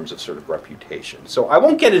in terms of sort of reputation. So I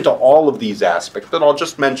won't get into all of these aspects, but I'll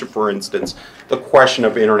just mention, for instance, the question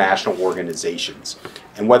of international organizations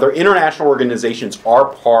and whether international organizations are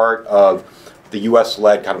part of the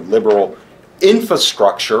U.S.-led kind of liberal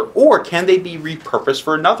infrastructure, or can they be repurposed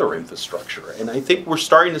for another infrastructure? And I think we're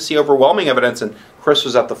starting to see overwhelming evidence, and Chris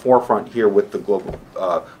was at the forefront here with the Global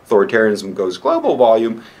Authoritarianism Goes Global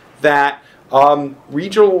volume, that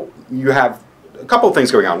you have a couple of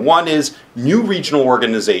things going on. One is new regional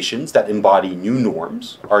organizations that embody new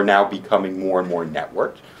norms are now becoming more and more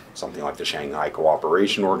networked. Something like the Shanghai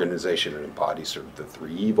Cooperation Organization that embodies sort of the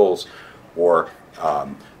three evils, or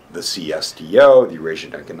the CSTO, the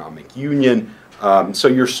Eurasian Economic Union. So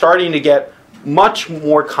you're starting to get much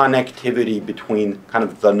more connectivity between kind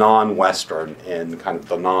of the non-Western and kind of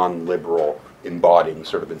the non-liberal embodying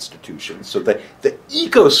sort of institutions. So the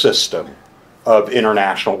ecosystem of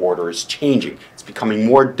international order is changing. It's becoming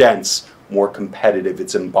more dense, more competitive.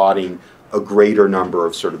 It's embodying a greater number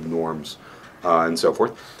of sort of norms and so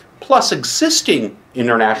forth. plus existing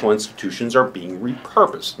international institutions are being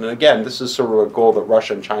repurposed. And again, this is sort of a goal that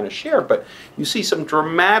Russia and China share, but you see some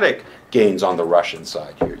dramatic gains on the Russian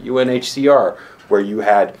side here. UNHCR, where you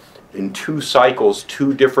had in 2 cycles,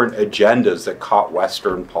 2 different agendas that caught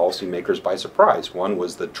Western policymakers by surprise. One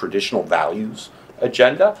was the traditional values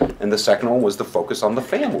agenda, and the second one was the focus on the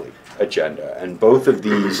family agenda. And both of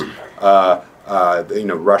these,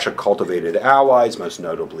 Russia cultivated allies, most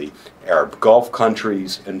notably Arab Gulf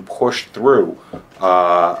countries, and pushed through,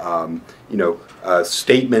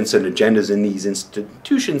 statements and agendas in these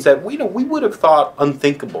institutions that we would have thought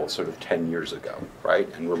unthinkable sort of 10 years ago, right?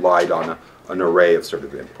 And relied on an array of sort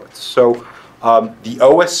of inputs. So the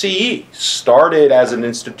OSCE started as an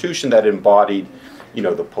institution that embodied,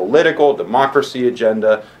 the political democracy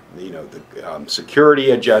agenda, the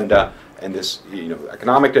security agenda, and this,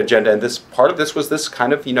 economic agenda, and this part of this was this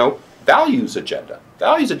kind of, values agenda.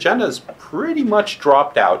 Values agenda is pretty much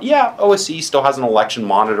dropped out. Yeah, OSCE still has an election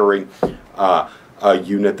monitoring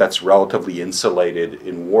unit that's relatively insulated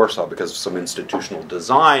in Warsaw because of some institutional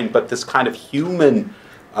design, but this kind of human,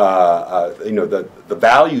 the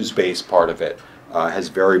values-based part of it has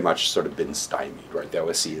very much sort of been stymied, right? The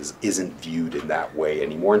OSCE isn't viewed in that way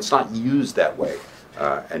anymore, and it's not used that way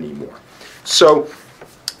anymore. So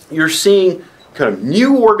you're seeing kind of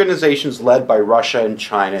new organizations led by Russia and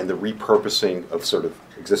China and the repurposing of sort of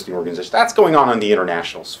existing organizations. That's going on in the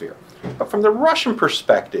international sphere. But from the Russian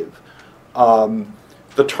perspective,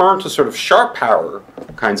 the turn to sort of sharp power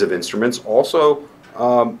kinds of instruments also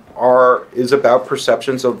is about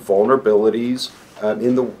perceptions of vulnerabilities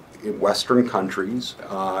in Western countries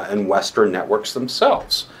and Western networks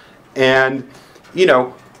themselves. And,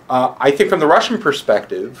 I think from the Russian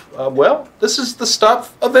perspective, this is the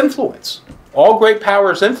stuff of influence. All great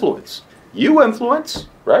powers influence. You influence,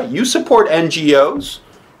 right? You support NGOs,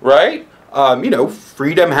 right?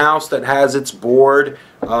 Freedom House that has its board,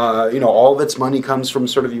 all of its money comes from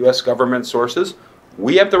sort of U.S. government sources.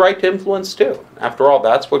 We have the right to influence too. After all,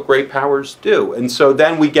 that's what great powers do. And so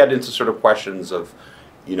then we get into sort of questions of,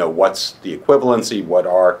 what's the equivalency? What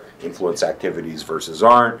are influence activities versus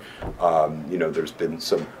aren't? There's been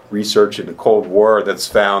some research in the Cold War that's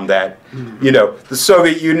found that, the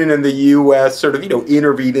Soviet Union and the U.S. sort of,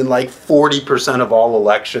 intervened in like 40% of all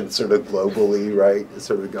elections sort of globally, right? It's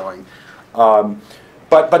sort of going.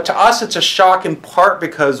 But to us, it's a shock in part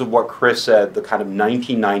because of what Chris said, the kind of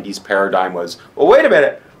 1990s paradigm was, well, wait a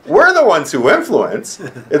minute. We're the ones who influence.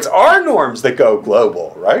 It's our norms that go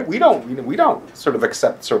global, right? We don't sort of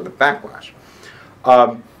accept sort of the backlash.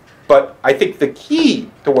 But I think the key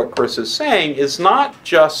to what Chris is saying is not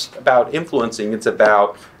just about influencing, it's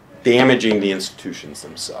about damaging the institutions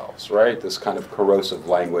themselves, right? This kind of corrosive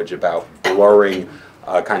language about blurring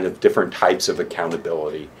kind of different types of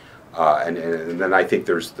accountability. And then I think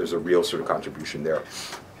there's a real sort of contribution there.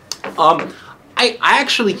 I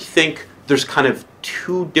actually think there's kind of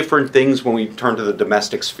 2 different things when we turn to the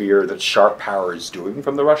domestic sphere that sharp power is doing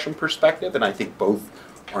from the Russian perspective, and I think both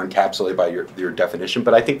are encapsulated by your definition,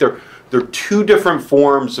 but I think they're 2 different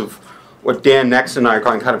forms of what Dan Next and I are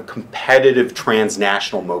calling kind of competitive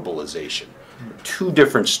transnational mobilization. 2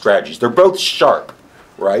 different strategies. They're both sharp,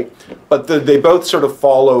 right? But they both sort of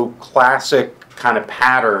follow classic kind of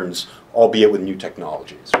patterns, albeit with new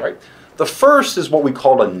technologies, right? The first is what we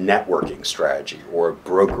call a networking strategy or a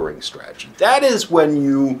brokering strategy. That is when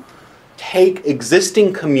you take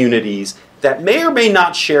existing communities that may or may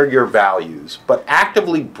not share your values, but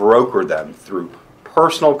actively broker them through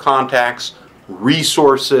personal contacts,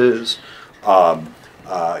 resources, common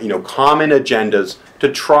agendas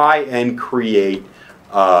to try and create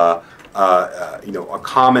a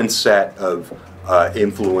common set of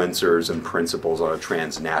influencers and principles on a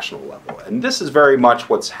transnational level. And this is very much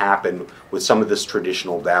what's happened with some of this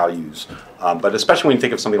traditional values, but especially when you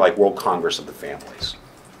think of something like World Congress of the Families,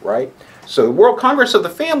 right? So the World Congress of the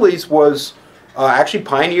Families was actually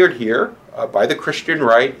pioneered here by the Christian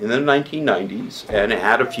right in the 1990s, and it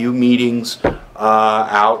had a few meetings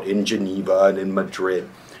out in Geneva and in Madrid.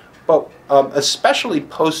 But especially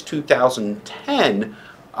post-2010,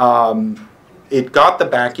 it got the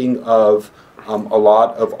backing of a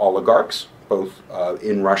lot of oligarchs, both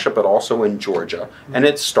in Russia but also in Georgia, and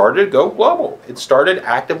it started to go global. It started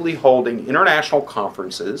actively holding international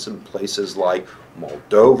conferences in places like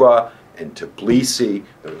Moldova and Tbilisi.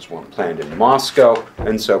 There was one planned in Moscow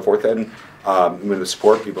and so forth. And when to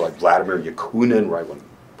support people like Vladimir Yakunin, right, one of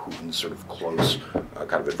Putin's sort of close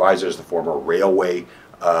kind of advisors, the former railway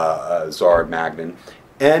czar magnate.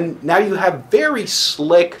 And now you have very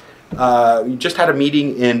slick. You just had a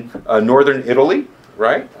meeting in northern Italy,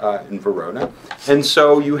 right, in Verona. And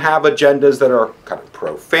so you have agendas that are kind of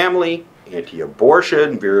pro-family,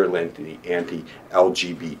 anti-abortion, virulently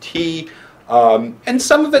anti-LGBT, and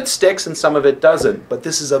some of it sticks and some of it doesn't. But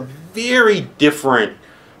this is a very different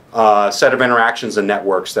set of interactions and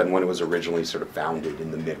networks than when it was originally sort of founded in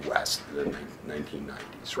the Midwest in the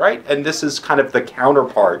 1990s, right? And this is kind of the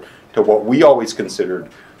counterpart to what we always considered,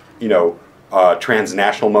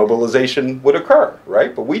 transnational mobilization would occur,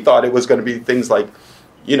 right? But we thought it was going to be things like,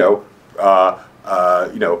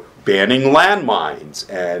 banning landmines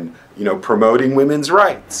and promoting women's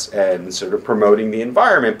rights and sort of promoting the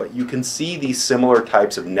environment. But you can see these similar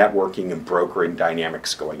types of networking and brokering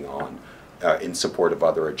dynamics going on in support of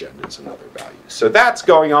other agendas and other values. So that's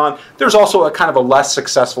going on. There's also a kind of a less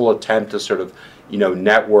successful attempt to sort of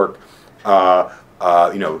network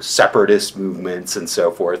separatist movements and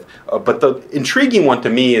so forth. But the intriguing one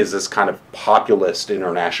to me is this kind of populist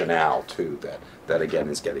internationale too, that again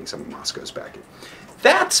is getting some of Moscow's backing.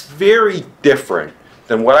 That's very different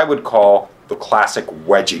than what I would call the classic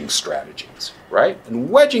wedging strategies, right? And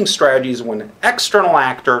wedging strategies, when an external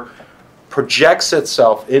actor projects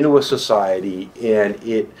itself into a society and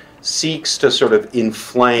it seeks to sort of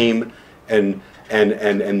inflame and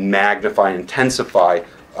magnify, intensify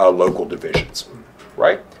local divisions,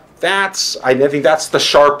 right? I think that's the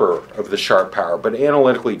sharper of the sharp power, but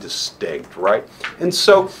analytically distinct, right? And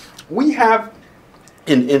so we have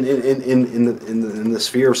in the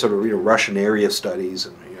sphere of sort of Russian area studies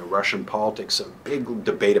and Russian politics a big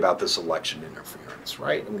debate about this election interference,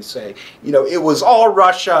 right? And we say, it was all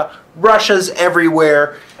Russia, Russia's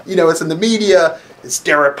everywhere, it's in the media, it's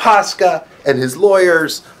Deripaska and his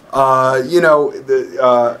lawyers,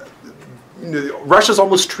 Russia's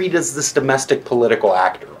almost treated as this domestic political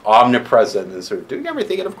actor, omnipresent and sort of doing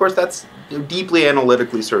everything, and of course that's deeply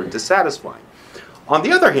analytically sort of dissatisfying. On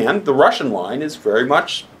the other hand, the Russian line is very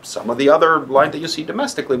much some of the other line that you see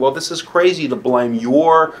domestically. Well, this is crazy to blame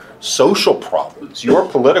your social problems, your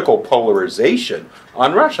political polarization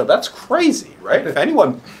on Russia. That's crazy, right? If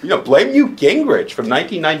anyone, blame Newt Gingrich from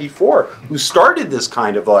 1994, who started this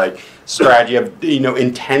kind of strategy of,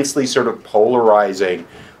 intensely sort of polarizing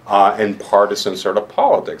and partisan sort of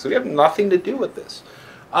politics. We have nothing to do with this.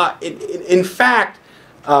 In fact,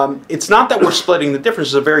 it's not that we're splitting the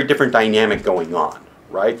difference. There's a very different dynamic going on,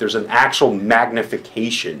 right? There's an actual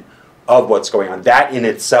magnification of what's going on. That in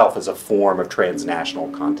itself is a form of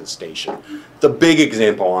transnational contestation. The big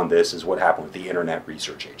example on this is what happened with the Internet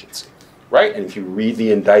Research Agency, right? And if you read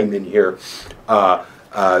the indictment here,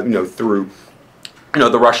 through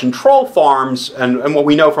the Russian troll farms, and what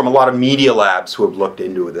we know from a lot of media labs who have looked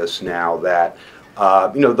into this now, that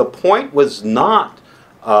the point was not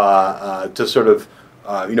to sort of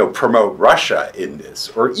promote Russia in this,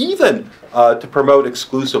 or even to promote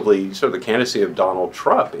exclusively sort of the candidacy of Donald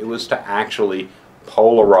Trump. It was to actually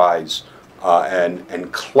polarize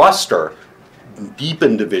and cluster,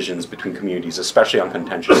 deepen divisions between communities, especially on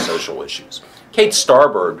contentious social issues. Kate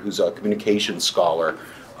Starbird, who's a communications scholar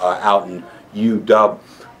out in UW,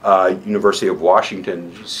 University of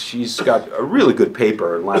Washington, she's got a really good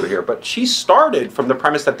paper in lab here, but she started from the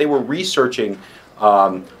premise that they were researching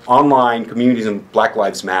online communities and Black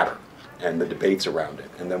Lives Matter and the debates around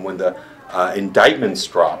it. And then when the indictments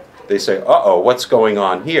drop, they say, uh-oh, what's going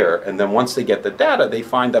on here? And then once they get the data, they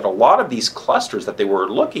find that a lot of these clusters that they were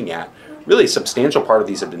looking at, really a substantial part of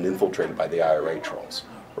these have been infiltrated by the IRA trolls,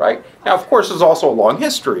 right? Now, of course, there's also a long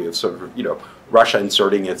history of sort of, Russia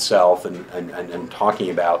inserting itself and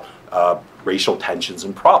talking about racial tensions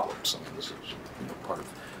and problems. This is part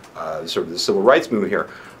of sort of the civil rights movement here.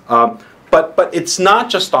 But it's not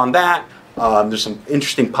just on that. There's some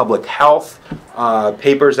interesting public health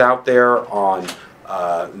papers out there on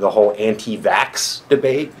the whole anti-vax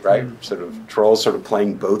debate, right? Sort of trolls sort of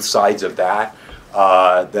playing both sides of that.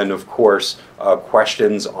 Then, of course,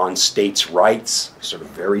 questions on states' rights, sort of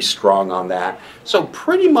very strong on that. So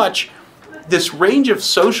pretty much this range of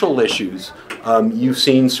social issues you've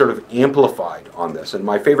seen sort of amplified on this. And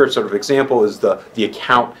my favorite sort of example is the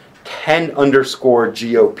account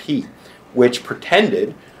 10_GOP, which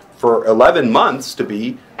pretended for 11 months to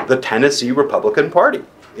be the Tennessee Republican Party.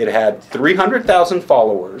 It had 300,000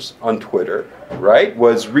 followers on Twitter, right?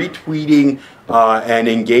 Was retweeting and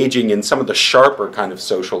engaging in some of the sharper kind of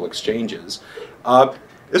social exchanges.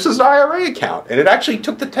 This is an IRA account, and it actually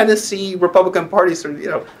took the Tennessee Republican Party sort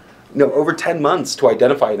of, over 10 months to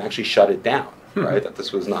identify and actually shut it down, right? That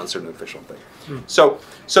this was not sort of an official thing. So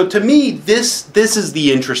to me, this is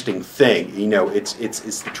the interesting thing.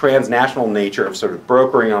 It's the transnational nature of sort of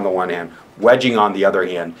brokering on the one hand, wedging on the other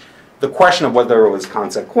hand. The question of whether it was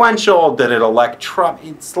consequential, did it elect Trump?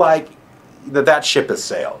 It's like, that ship has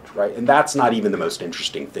sailed, right? And that's not even the most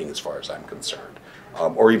interesting thing as far as I'm concerned,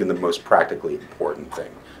 or even the most practically important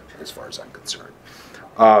thing as far as I'm concerned.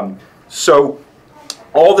 So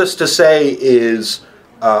all this to say is,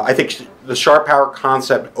 I think the sharp power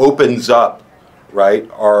concept opens up, right,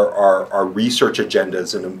 our research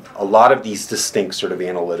agendas and a lot of these distinct sort of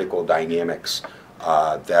analytical dynamics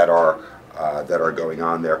that are going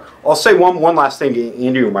on there. I'll say one last thing.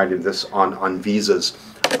 Andy reminded this on visas.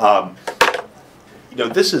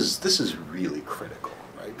 This is really critical,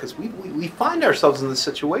 right? Because we find ourselves in this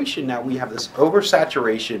situation now. We have this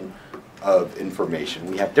oversaturation of information.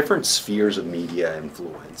 We have different spheres of media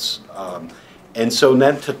influence. And so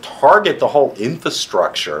then to target the whole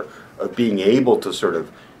infrastructure of being able to sort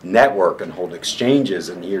of network and hold exchanges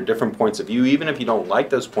and hear different points of view, even if you don't like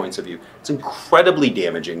those points of view, it's incredibly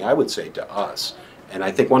damaging, I would say, to us. And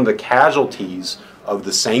I think one of the casualties of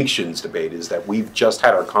the sanctions debate is that we've just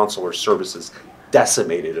had our consular services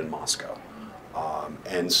decimated in Moscow.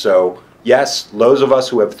 And so, yes, those of us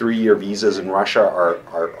who have 3-year visas in Russia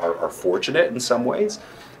are fortunate in some ways,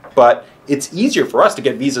 but it's easier for us to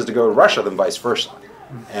get visas to go to Russia than vice versa.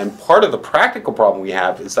 And part of the practical problem we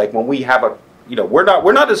have is like when we have a, we're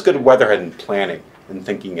not as good at Weatherhead in planning and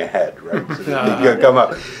thinking ahead, right? So come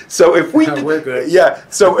up. So if we, we're good. Yeah.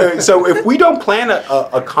 So if we don't plan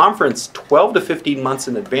a conference 12 to 15 months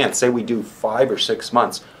in advance, say we do 5 or 6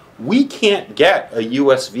 months, we can't get a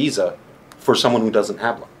U.S. visa for someone who doesn't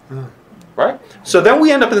have one. Right? So then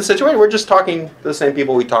we end up in the situation, we're just talking to the same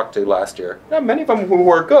people we talked to last year. Now, many of them who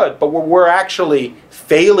were good, but we're actually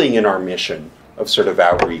failing in our mission of sort of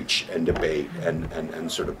outreach and debate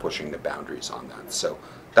and sort of pushing the boundaries on that. So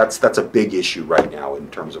that's a big issue right now in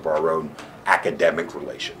terms of our own academic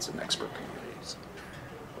relations and expert communities.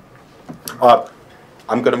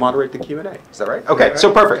 I'm going to moderate the Q&A. Is that right? Okay,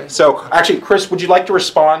 so perfect. So actually, Chris, would you like to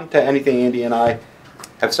respond to anything Andy and I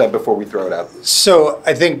have said before we throw it out? So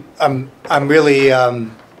I think I'm really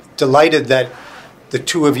delighted that the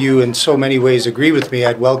two of you in so many ways agree with me.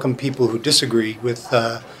 I'd welcome people who disagree with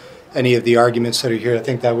any of the arguments that are here. I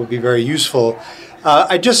think that would be very useful.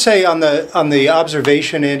 I'd just say on the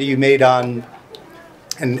observation, Andy, you made on,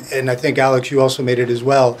 and I think, Alex, you also made it as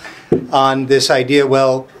well, on this idea,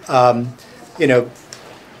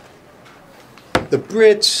 the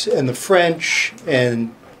Brits and the French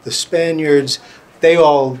and the Spaniards, they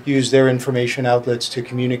all use their information outlets to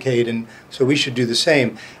communicate, and so we should do the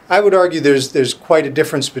same. I would argue there's quite a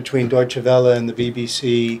difference between Deutsche Welle and the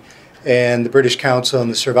BBC and the British Council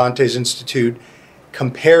and the Cervantes Institute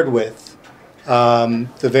compared with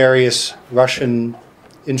the various Russian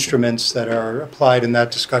instruments that are applied in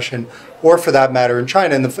that discussion, or for that matter in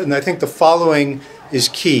China. And I think the following is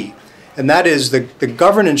key, and that is the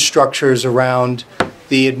governance structures around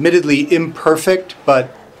the admittedly imperfect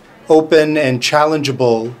but open and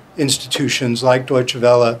challengeable institutions like Deutsche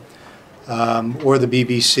Welle or the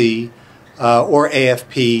BBC or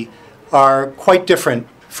AFP are quite different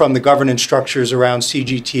from the governance structures around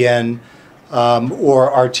CGTN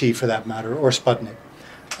or RT for that matter, or Sputnik.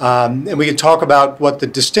 And we can talk about what the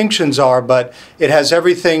distinctions are, but it has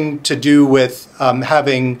everything to do with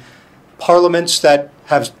having parliaments that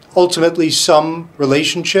have ultimately some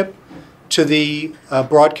relationship to the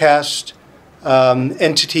broadcast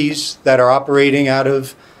entities that are operating out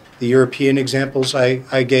of the European examples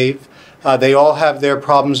I gave. They all have their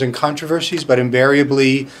problems and controversies, but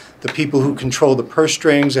invariably the people who control the purse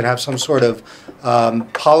strings and have some sort of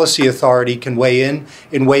policy authority can weigh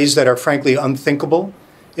in ways that are frankly unthinkable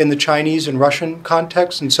in the Chinese and Russian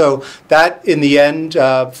context. And so that, in the end,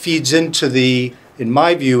 feeds into the, in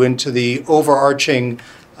my view, into the overarching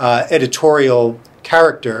editorial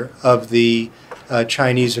character of the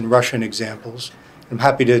Chinese and Russian examples. I'm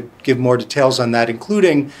happy to give more details on that,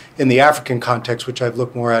 including in the African context, which I've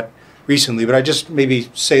looked more at recently. But I just maybe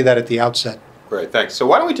say that at the outset. Great, thanks. So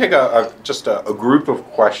why don't we take just a group of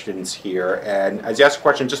questions here, and as you ask a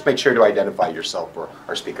question, just make sure to identify yourself or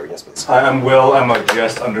our speaker. Yes, please. Hi, I'm Will. I'm a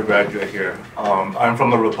GS undergraduate here. I'm from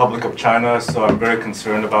the Republic of China, so I'm very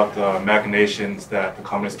concerned about the machinations that the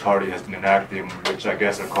Communist Party has been enacting, which I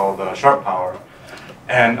guess are called sharp power.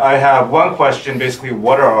 And I have one question, basically,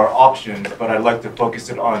 what are our options? But I'd like to focus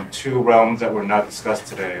it on two realms that were not discussed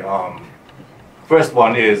today. First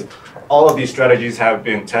one is, all of these strategies have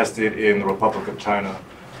been tested in the Republic of China.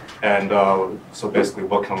 And so basically,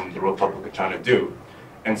 what can the Republic of China do?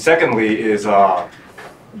 And secondly is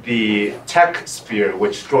the tech sphere,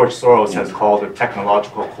 which George Soros has called a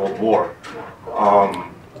technological Cold War.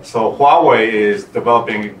 So Huawei is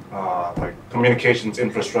developing like communications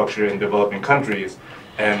infrastructure in developing countries,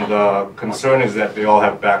 and the concern is that they all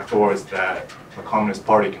have backdoors that the Communist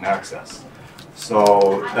Party can access.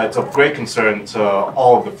 So that's of great concern to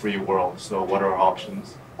all of the free world. So what are our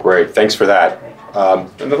options? Great, thanks for that.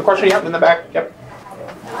 Another question you have in the back? Yep.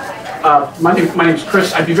 My name's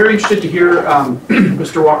Chris. I'd be very interested to hear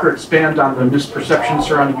Mr. Walker expand on the misperceptions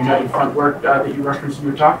surrounding United Front work that you referenced in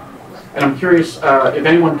your talk. And I'm curious if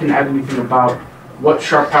anyone can add anything about what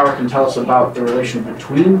sharp power can tell us about the relation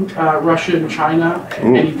between Russia and China.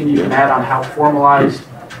 Anything you can add on how formalized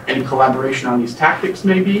any collaboration on these tactics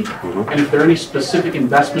may be. And if there are any specific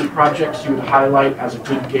investment projects you would highlight as a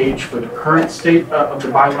good gauge for the current state of the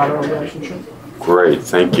bilateral relationship. Great,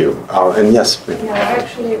 thank you. And yes. Yeah,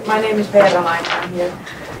 actually, my name is Gerald. I'm here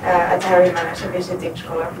at Harriman as a visiting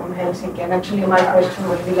scholar from Helsinki. And actually, my question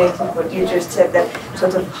was related to what you just said, that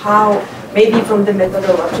sort of how, maybe from the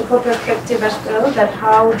methodological perspective as well, that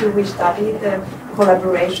how do we study the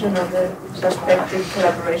collaboration or the suspected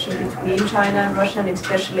collaboration between China and Russia, and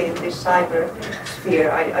especially in this cyber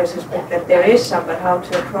sphere. I suspect that there is some, but how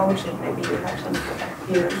to approach it, maybe you have some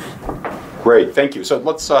views. Great, thank you. So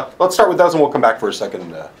let's start with those, and we'll come back for a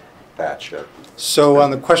second batch. So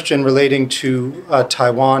on the question relating to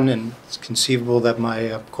Taiwan, and it's conceivable that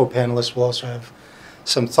my co-panelists will also have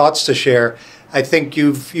some thoughts to share, I think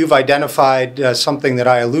you've identified something that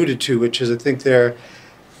I alluded to, which is I think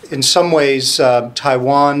in some ways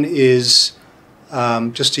Taiwan is,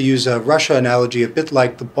 just to use a Russia analogy, a bit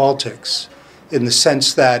like the Baltics, in the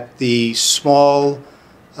sense that the small,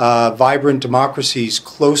 vibrant democracies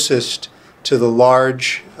closest to the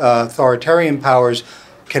large authoritarian powers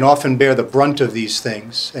can often bear the brunt of these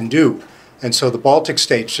things, and do. And so the Baltic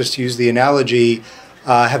states, just to use the analogy,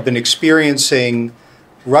 have been experiencing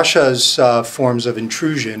Russia's forms of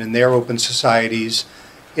intrusion in their open societies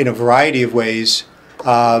in a variety of ways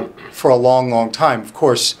for a long, long time. Of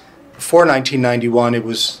course, before 1991, it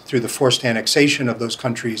was through the forced annexation of those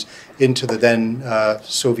countries into the then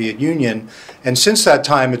Soviet Union. And since that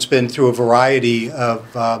time, it's been through a variety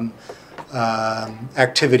of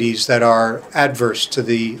activities that are adverse to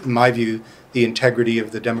in my view, the integrity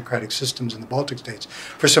of the democratic systems in the Baltic states.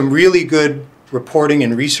 For some really good reporting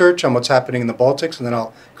and research on what's happening in the Baltics, and then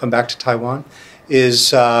I'll come back to Taiwan,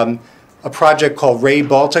 is a project called RE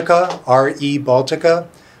Baltica,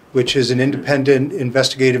 which is an independent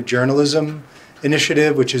investigative journalism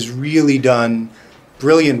initiative, which has really done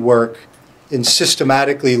brilliant work in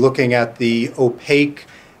systematically looking at the opaque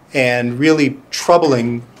and really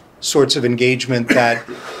troubling sorts of engagement that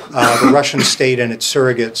the Russian state and its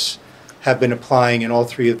surrogates have been applying in all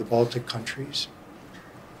three of the Baltic countries.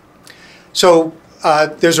 So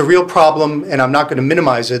there's a real problem, and I'm not going to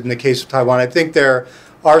minimize it in the case of Taiwan. I think there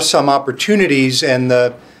are some opportunities, and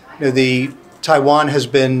the Taiwan has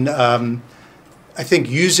been, I think,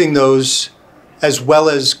 using those as well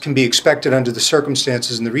as can be expected under the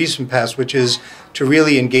circumstances in the recent past, which is to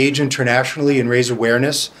really engage internationally and raise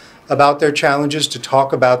awareness about their challenges, to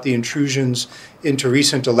talk about the intrusions into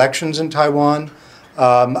recent elections in Taiwan.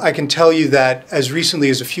 I can tell you that as recently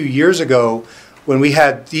as a few years ago, when we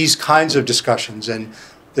had these kinds of discussions, and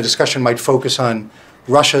the discussion might focus on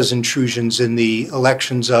Russia's intrusions in the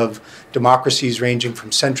elections of democracies ranging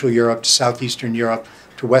from Central Europe to Southeastern Europe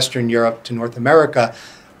to Western Europe to North America,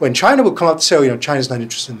 when China would come up and say, oh, China's not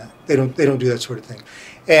interested in that. They don't do that sort of thing.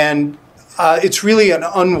 And it's really an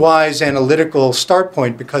unwise analytical start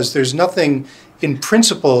point, because there's nothing in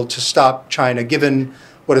principle to stop China, given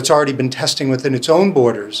what it's already been testing within its own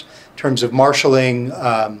borders in terms of marshaling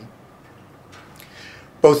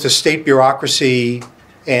both the state bureaucracy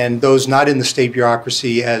and those not in the state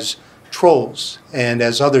bureaucracy as trolls and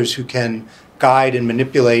as others who can guide and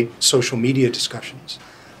manipulate social media discussions.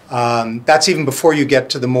 That's even before you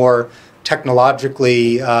get to the more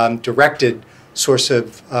technologically directed sorts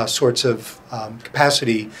of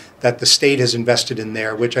capacity that the state has invested in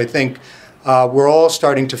there, which I think we're all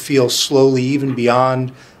starting to feel slowly, even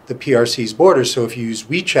beyond the PRC's borders. So if you use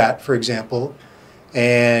WeChat, for example,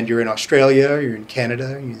 and you're in Australia, you're in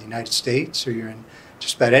Canada, you're in the United States, or you're in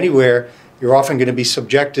just about anywhere, you're often going to be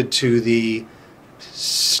subjected to the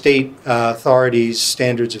state authorities'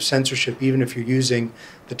 standards of censorship, even if you're using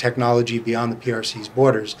the technology beyond the PRC's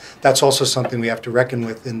borders. That's also something we have to reckon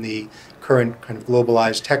with in the current kind of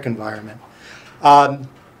globalized tech environment.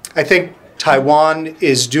 I think Taiwan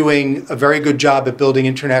is doing a very good job at building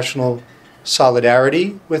international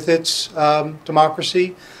solidarity with its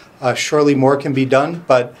democracy. Surely more can be done,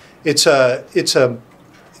 but it's a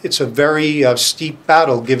very steep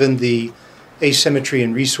battle given the asymmetry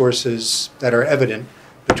in resources that are evident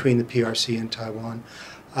between the PRC and Taiwan.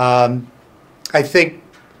 I think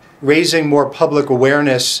raising more public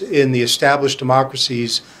awareness in the established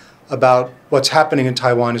democracies about what's happening in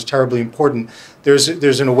Taiwan is terribly important. There's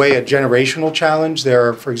in a way a generational challenge. There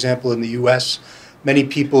are, for example, in the U.S., many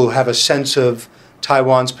people who have a sense of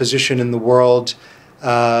Taiwan's position in the world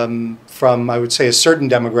from, I would say, a certain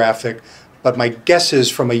demographic, but my guess is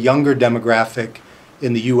from a younger demographic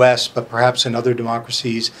in the U.S., but perhaps in other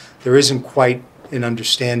democracies, there isn't quite an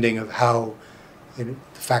understanding of how, the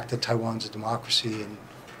fact that Taiwan's a democracy and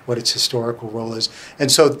what its historical role is.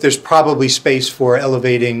 And so there's probably space for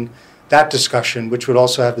elevating that discussion, which would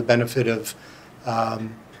also have the benefit of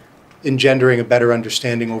engendering a better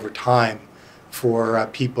understanding over time for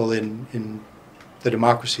people in the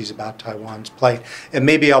democracies about Taiwan's plight. And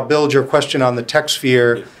maybe I'll build your question on the tech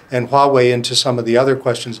sphere and Huawei into some of the other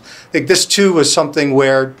questions. I think this too was something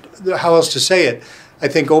where, how else to say it, I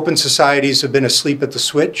think open societies have been asleep at the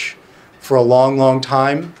switch for a long, long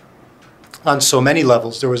time on so many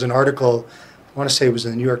levels. There was an article, I want to say it was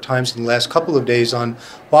in the New York Times in the last couple of days on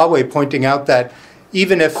Huawei, pointing out that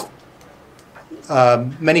even if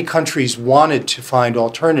many countries wanted to find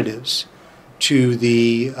alternatives to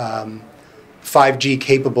the 5G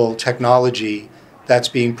capable technology that's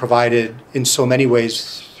being provided in so many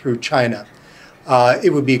ways through China,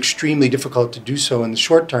 it would be extremely difficult to do so in the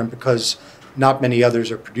short term because not many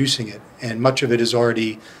others are producing it, and much of it is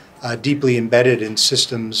already deeply embedded in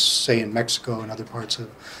systems, say in Mexico and other parts of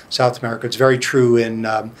South America. It's very true in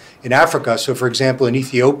Africa. So, for example, in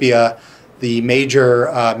Ethiopia, the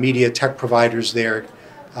major media tech providers there,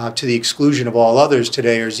 to the exclusion of all others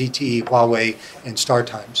today, are ZTE, Huawei, and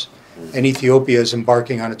StarTimes. And Ethiopia is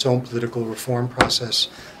embarking on its own political reform process.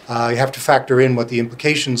 You have to factor in what the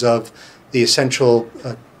implications of the essential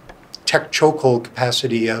tech chokehold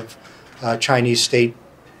capacity of Chinese state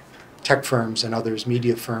tech firms and others,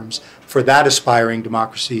 media firms, for that aspiring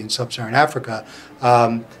democracy in sub-Saharan Africa.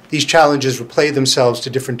 These challenges replay themselves to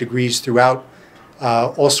different degrees throughout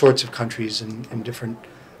all sorts of countries in different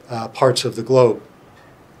parts of the globe.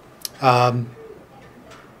 On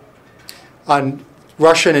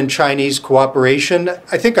Russian and Chinese cooperation,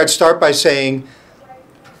 I think I'd start by saying,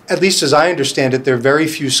 at least as I understand it, there are very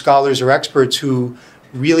few scholars or experts who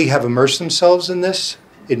really have immersed themselves in this,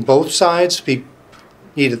 in both sides, speak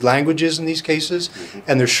needed languages in these cases,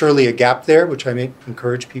 and there's surely a gap there, which I may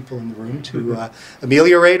encourage people in the room to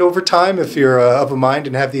ameliorate over time if you're of a mind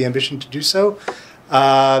and have the ambition to do so.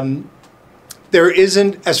 There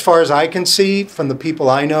isn't, as far as I can see from the people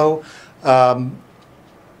I know,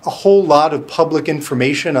 a whole lot of public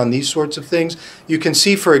information on these sorts of things. You can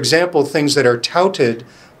see, for example, things that are touted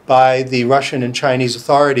by the Russian and Chinese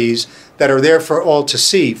authorities that are there for all to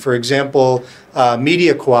see. For example,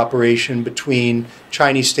 media cooperation between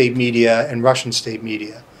Chinese state media and Russian state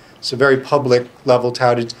media. It's a very public level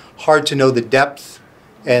touted. It's hard to know the depth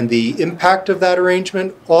and the impact of that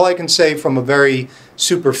arrangement. All I can say from a very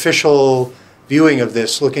superficial viewing of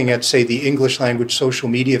this, looking at, say, the English language social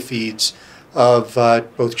media feeds of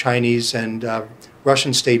both Chinese and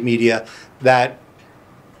Russian state media, that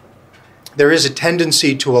there is a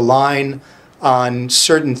tendency to align on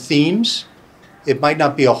certain themes. It might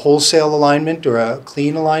not be a wholesale alignment or a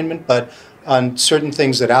clean alignment, but on certain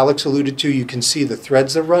things that Alex alluded to, you can see the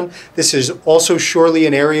threads that run. This is also surely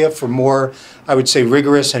an area for more, I would say,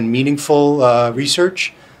 rigorous and meaningful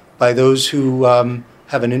research by those who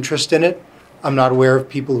have an interest in it. I'm not aware of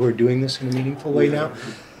people who are doing this in a meaningful way now.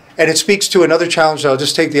 And it speaks to another challenge that I'll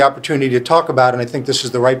just take the opportunity to talk about, and I think this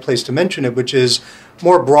is the right place to mention it, which is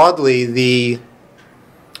more broadly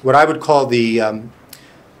what I would call the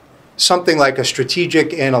something like a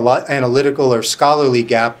strategic, analytical, or scholarly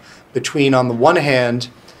gap between, on the one hand,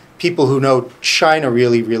 people who know China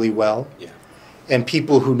really, really well, and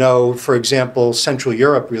people who know, for example, Central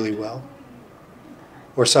Europe really well,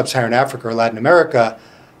 or Sub-Saharan Africa or Latin America.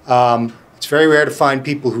 It's very rare to find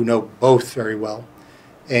people who know both very well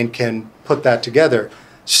and can put that together.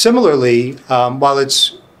 Similarly, while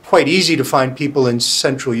it's quite easy to find people in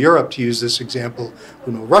Central Europe, to use this example,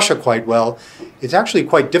 who know Russia quite well, it's actually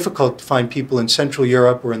quite difficult to find people in Central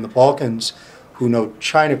Europe or in the Balkans who know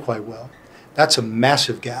China quite well. That's a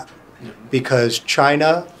massive gap, because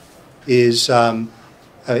China is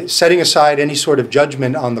setting aside any sort of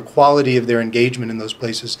judgment on the quality of their engagement in those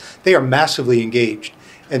places. They are massively engaged.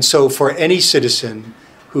 And so for any citizen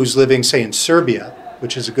who's living, say, in Serbia,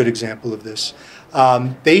 which is a good example of this,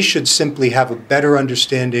 they should simply have a better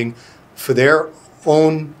understanding for their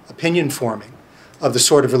own opinion forming of the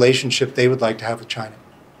sort of relationship they would like to have with China.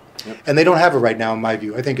 And they don't have it right now, in my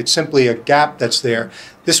view. I think it's simply a gap that's there.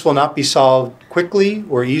 This will not be solved quickly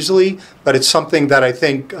or easily, but it's something that I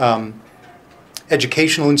think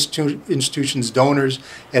educational institutions, donors,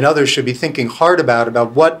 and others should be thinking hard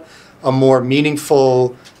about what a more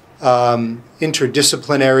meaningful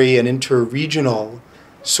interdisciplinary and interregional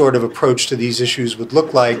sort of approach to these issues would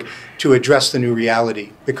look like to address the new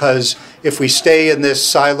reality. Because if we stay in this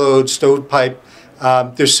siloed stovepipe,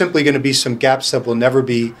 there's simply going to be some gaps that will never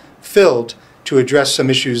be filled to address some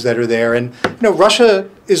issues that are there. And Russia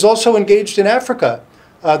is also engaged in Africa.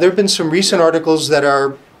 There have been some recent articles that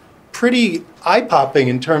are pretty eye-popping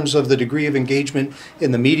in terms of the degree of engagement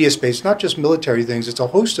in the media space, not just military things, it's a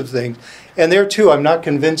host of things. And there too, I'm not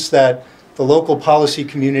convinced that the local policy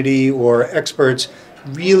community or experts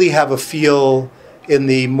really have a feel in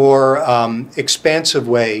the more expansive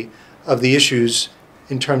way of the issues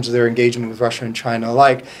in terms of their engagement with Russia and China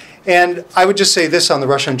alike. And I would just say this on the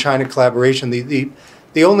Russia and China collaboration.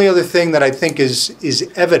 The only other thing that I think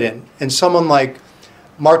is evident, and someone like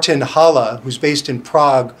Martin Hala, who's based in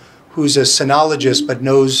Prague, who's a sinologist but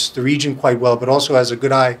knows the region quite well, but also has a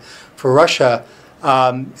good eye for Russia,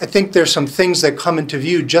 I think there's some things that come into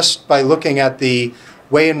view just by looking at the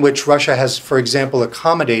way in which Russia has, for example,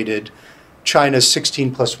 accommodated China's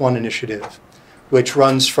 16+1 initiative, which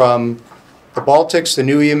runs from the Baltics, the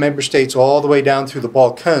new EU member states, all the way down through the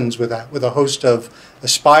Balkans with a host of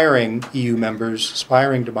aspiring EU members,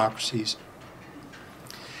 aspiring democracies.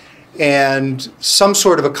 And some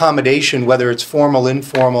sort of accommodation, whether it's formal,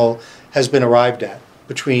 informal, has been arrived at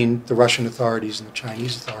between the Russian authorities and the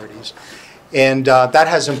Chinese authorities. And that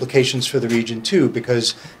has implications for the region too,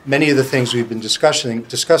 because many of the things we've been discussing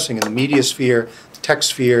in the media sphere, the tech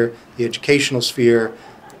sphere, the educational sphere,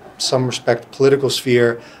 some respect political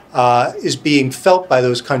sphere, is being felt by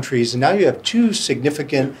those countries. And now you have two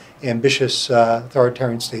significant, ambitious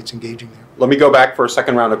authoritarian states engaging there. Let me go back for a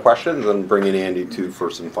second round of questions and bring in Andy too for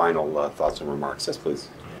some final thoughts and remarks. Yes, please.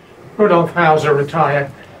 Rudolf Hauser,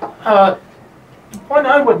 retired. The point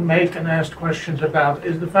I would make and ask questions about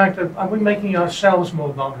is the fact that are we making ourselves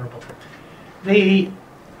more vulnerable?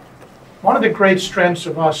 One of the great strengths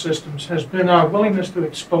of our systems has been our willingness to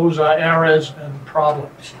expose our errors and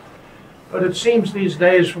problems. But it seems these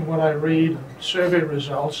days, from what I read and survey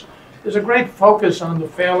results, there's a great focus on the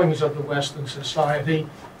failings of the Western society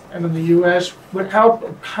and in the U.S. without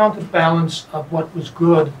a counterbalance of what was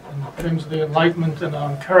good in terms of the Enlightenment and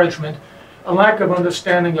our encouragement, a lack of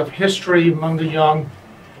understanding of history among the young.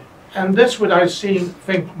 And this would, I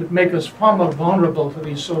think, would make us far more vulnerable to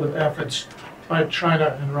these sort of efforts by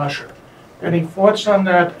China and Russia. Any thoughts on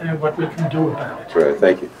that and what we can do about it? Great,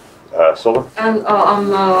 thank you. Silva? And I'm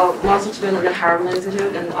a master student at the Harriman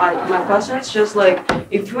Institute, and my question is just like,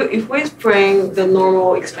 if we bring the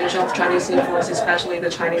normal expansion of Chinese influence, especially the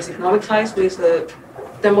Chinese economic ties with the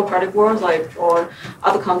democratic world, like, or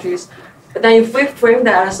other countries, but then if we frame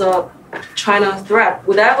that as a China threat,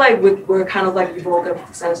 would that we're kind of like evoke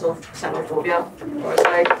a sense of xenophobia, or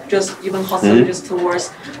like just even hostilities towards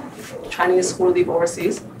Chinese who live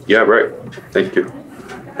overseas? Yeah, right. Thank you.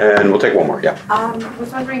 And we'll take one more, yeah. I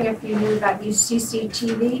was wondering if you knew about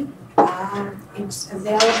UCCTV. It's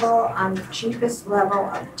available on the cheapest level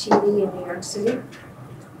of TV in New York City,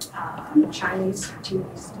 Chinese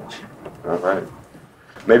TV station. All right.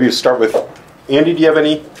 Maybe you start with Andy. Do you have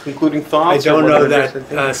any concluding thoughts? I don't know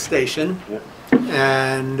that station. Yeah.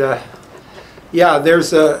 And yeah,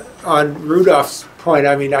 there's on Rudolph's point,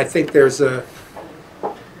 I mean, I think there's a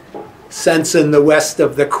sense in the West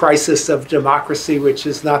of the crisis of democracy, which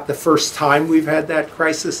is not the first time we've had that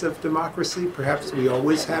crisis of democracy. Perhaps we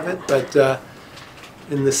always have it, but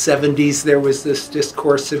in the 70s there was this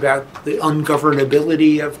discourse about the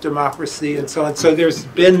ungovernability of democracy and so on. So there's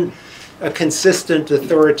been a consistent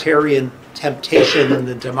authoritarian temptation in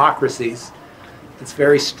the democracies. It's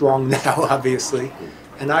very strong now, obviously.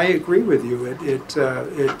 And I agree with you. It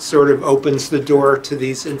sort of opens the door to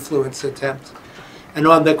these influence attempts. And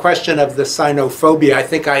on the question of the xenophobia, I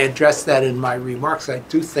think I addressed that in my remarks. I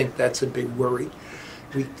do think that's a big worry.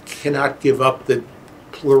 We cannot give up the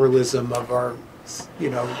pluralism of our,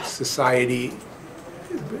 society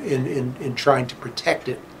in trying to protect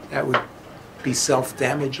it. That would be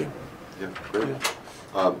self-damaging. Yeah, great. Yeah.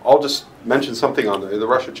 I'll just mention something on the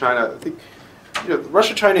Russia-China. I think the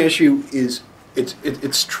Russia-China issue is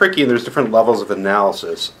it's tricky, and there's different levels of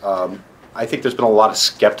analysis. I think there's been a lot of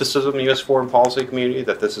skepticism in the U.S. foreign policy community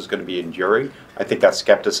that this is going to be enduring. I think that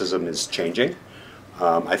skepticism is changing.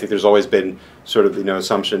 I think there's always been sort of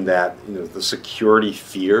assumption that the security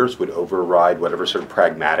fears would override whatever sort of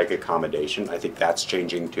pragmatic accommodation. I think that's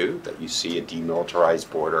changing too. That you see a demilitarized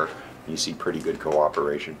border, you see pretty good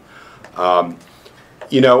cooperation. At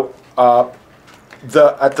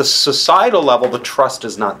the societal level, the trust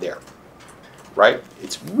is not there, right?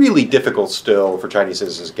 It's really difficult still for Chinese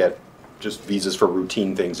citizens to get just visas for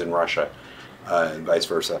routine things in Russia, and vice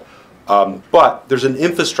versa. But there's an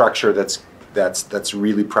infrastructure that's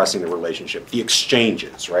really pressing the relationship. The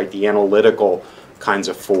exchanges, right? The analytical kinds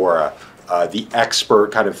of fora, the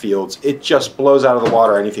expert kind of fields. It just blows out of the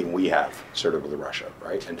water anything we have, sort of, with Russia,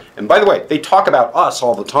 right? And by the way, they talk about us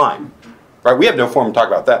all the time, right? We have no forum to talk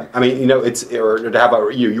about them. I mean, you know, or to have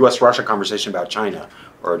a U.S.-Russia conversation about China,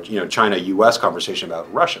 or China-U.S. conversation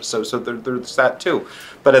about Russia. So there's that too.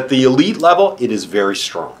 But at the elite level, it is very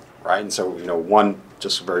strong, right? And so one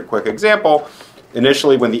just a very quick example.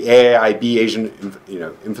 Initially, when the AIIB, Asian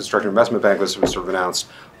Infrastructure Investment Bank, was sort of announced,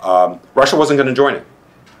 Russia wasn't going to join it,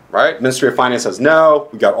 right? Ministry of Finance says no.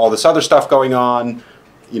 We got all this other stuff going on.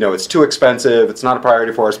 It's too expensive. It's not a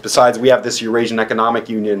priority for us. Besides, we have this Eurasian Economic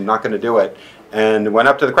Union. Not going to do it. And went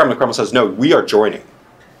up to the Kremlin. The Kremlin says no. We are joining,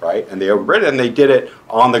 right? And they overrid it. And they did it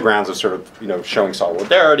on the grounds of sort of showing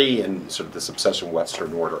solidarity and sort of this obsession with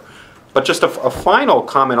Western order. But just a final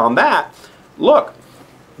comment on that. Look.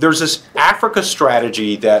 There's this Africa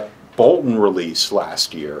strategy that Bolton released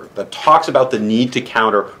last year that talks about the need to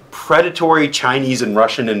counter predatory Chinese and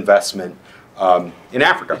Russian investment in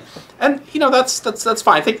Africa, and that's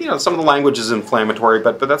fine. I think some of the language is inflammatory,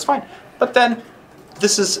 but that's fine. But then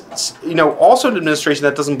this is also an administration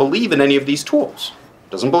that doesn't believe in any of these tools,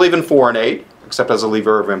 doesn't believe in foreign aid except as a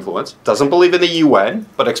lever of influence, doesn't believe in the UN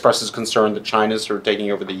but expresses concern that China is sort of taking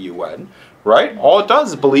over the UN. Right? All it does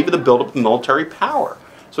is believe in the buildup of military power.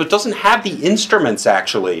 So it doesn't have the instruments,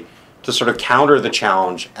 actually, to sort of counter the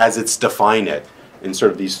challenge as it's defined it in sort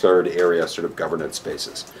of these third area sort of governance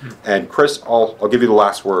spaces. And Chris, I'll give you the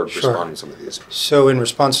last word responding to some of these. So in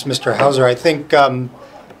response to Mr. Hauser, I think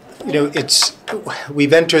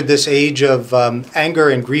we've entered this age of anger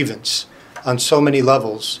and grievance on so many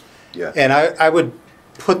levels. Yeah. And I would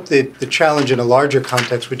put the challenge in a larger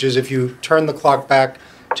context, which is if you turn the clock back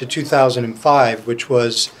to 2005, which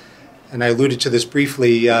was, and I alluded to this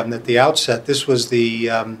briefly at the outset, this was the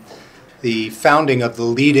founding of the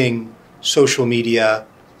leading social media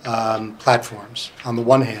platforms, on the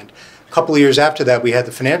one hand. A couple of years after that, we had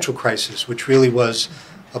the financial crisis, which really was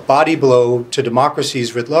a body blow to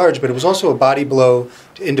democracies writ large, but it was also a body blow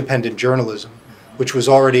to independent journalism, which was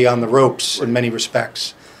already on the ropes in many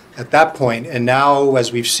respects at that point. And now,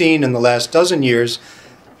 as we've seen in the last dozen years,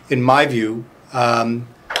 in my view,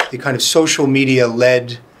 the kind of social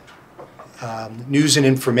media-led news and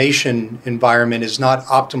information environment is not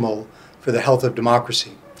optimal for the health of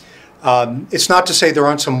democracy. It's not to say there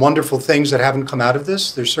aren't some wonderful things that haven't come out of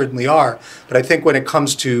this. There certainly are. But I think when it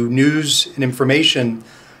comes to news and information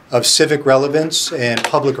of civic relevance and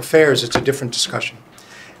public affairs, it's a different discussion.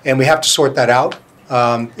 And we have to sort that out.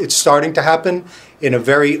 It's starting to happen in a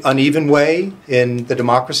very uneven way in the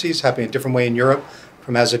democracies, happening a different way in Europe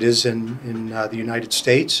from as it is in the United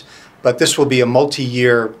States. But this will be a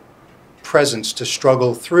multi-year presence to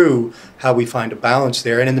struggle through how we find a balance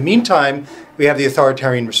there. And in the meantime, we have the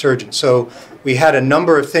authoritarian resurgence. So we had a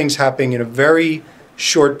number of things happening in a very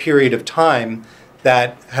short period of time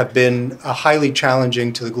that have been highly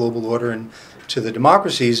challenging to the global order and to the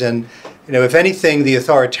democracies. And if anything, the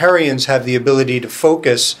authoritarians have the ability to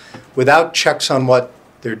focus without checks on what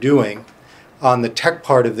they're doing on the tech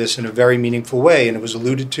part of this in a very meaningful way. And it was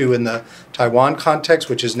alluded to in the Taiwan context,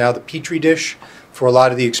 which is now the petri dish for a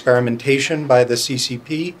lot of the experimentation by the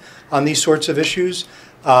CCP on these sorts of issues.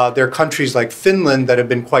 There are countries like Finland that have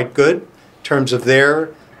been quite good in terms of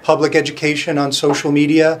their public education on social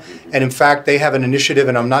media. And in fact, they have an initiative,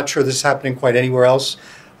 and I'm not sure this is happening quite anywhere else,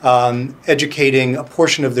 educating a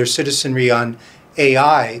portion of their citizenry on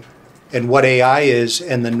AI and what AI is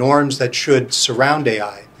and the norms that should surround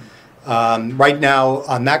AI. Right now,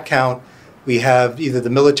 on that count, we have either the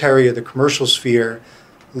military or the commercial sphere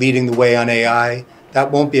leading the way on AI. That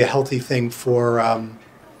won't be a healthy thing for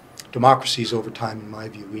democracies over time, in my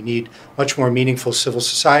view. We need much more meaningful civil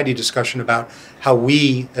society discussion about how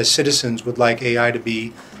we, as citizens, would like AI to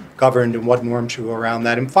be governed and what norms should go around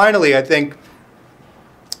that. And finally, I think,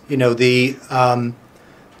 the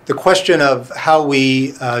question of how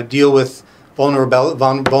we deal with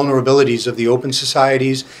vulnerabilities of the open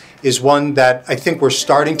societies is one that I think we're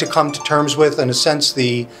starting to come to terms with. In a sense,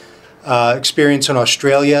 the experience in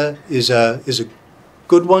Australia is a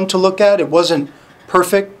good one to look at. It wasn't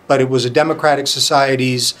perfect, but it was a democratic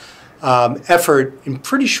society's effort in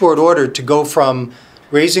pretty short order to go from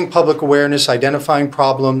raising public awareness, identifying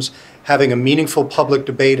problems, having a meaningful public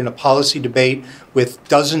debate and a policy debate with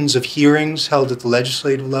dozens of hearings held at the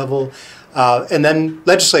legislative level, and then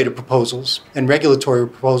legislative proposals and regulatory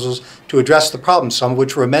proposals to address the problems, some of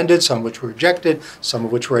which were amended, some of which were rejected, some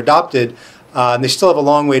of which were adopted. And they still have a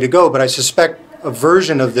long way to go, but I suspect a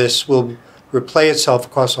version of this will replay itself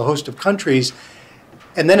across a host of countries.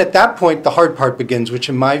 And then at that point, the hard part begins, which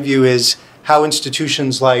in my view is how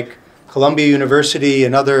institutions like Columbia University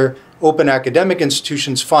and other open academic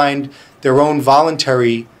institutions find their own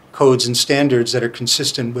voluntary codes and standards that are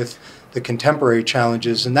consistent with the contemporary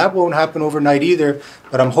challenges. And that won't happen overnight either,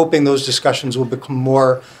 but I'm hoping those discussions will become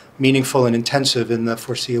more meaningful and intensive in the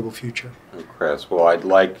foreseeable future. Chris, well, I'd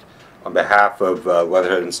like, on behalf of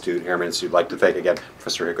Weatherhead Institute, Harriman Institute, like to thank again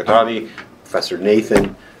Professor Hikotani, Professor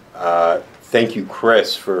Nathan. Thank you,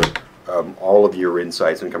 Chris, for all of your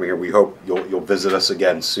insights and coming here. We hope you'll visit us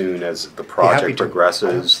again soon as the project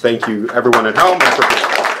progresses. Thank you, everyone at home.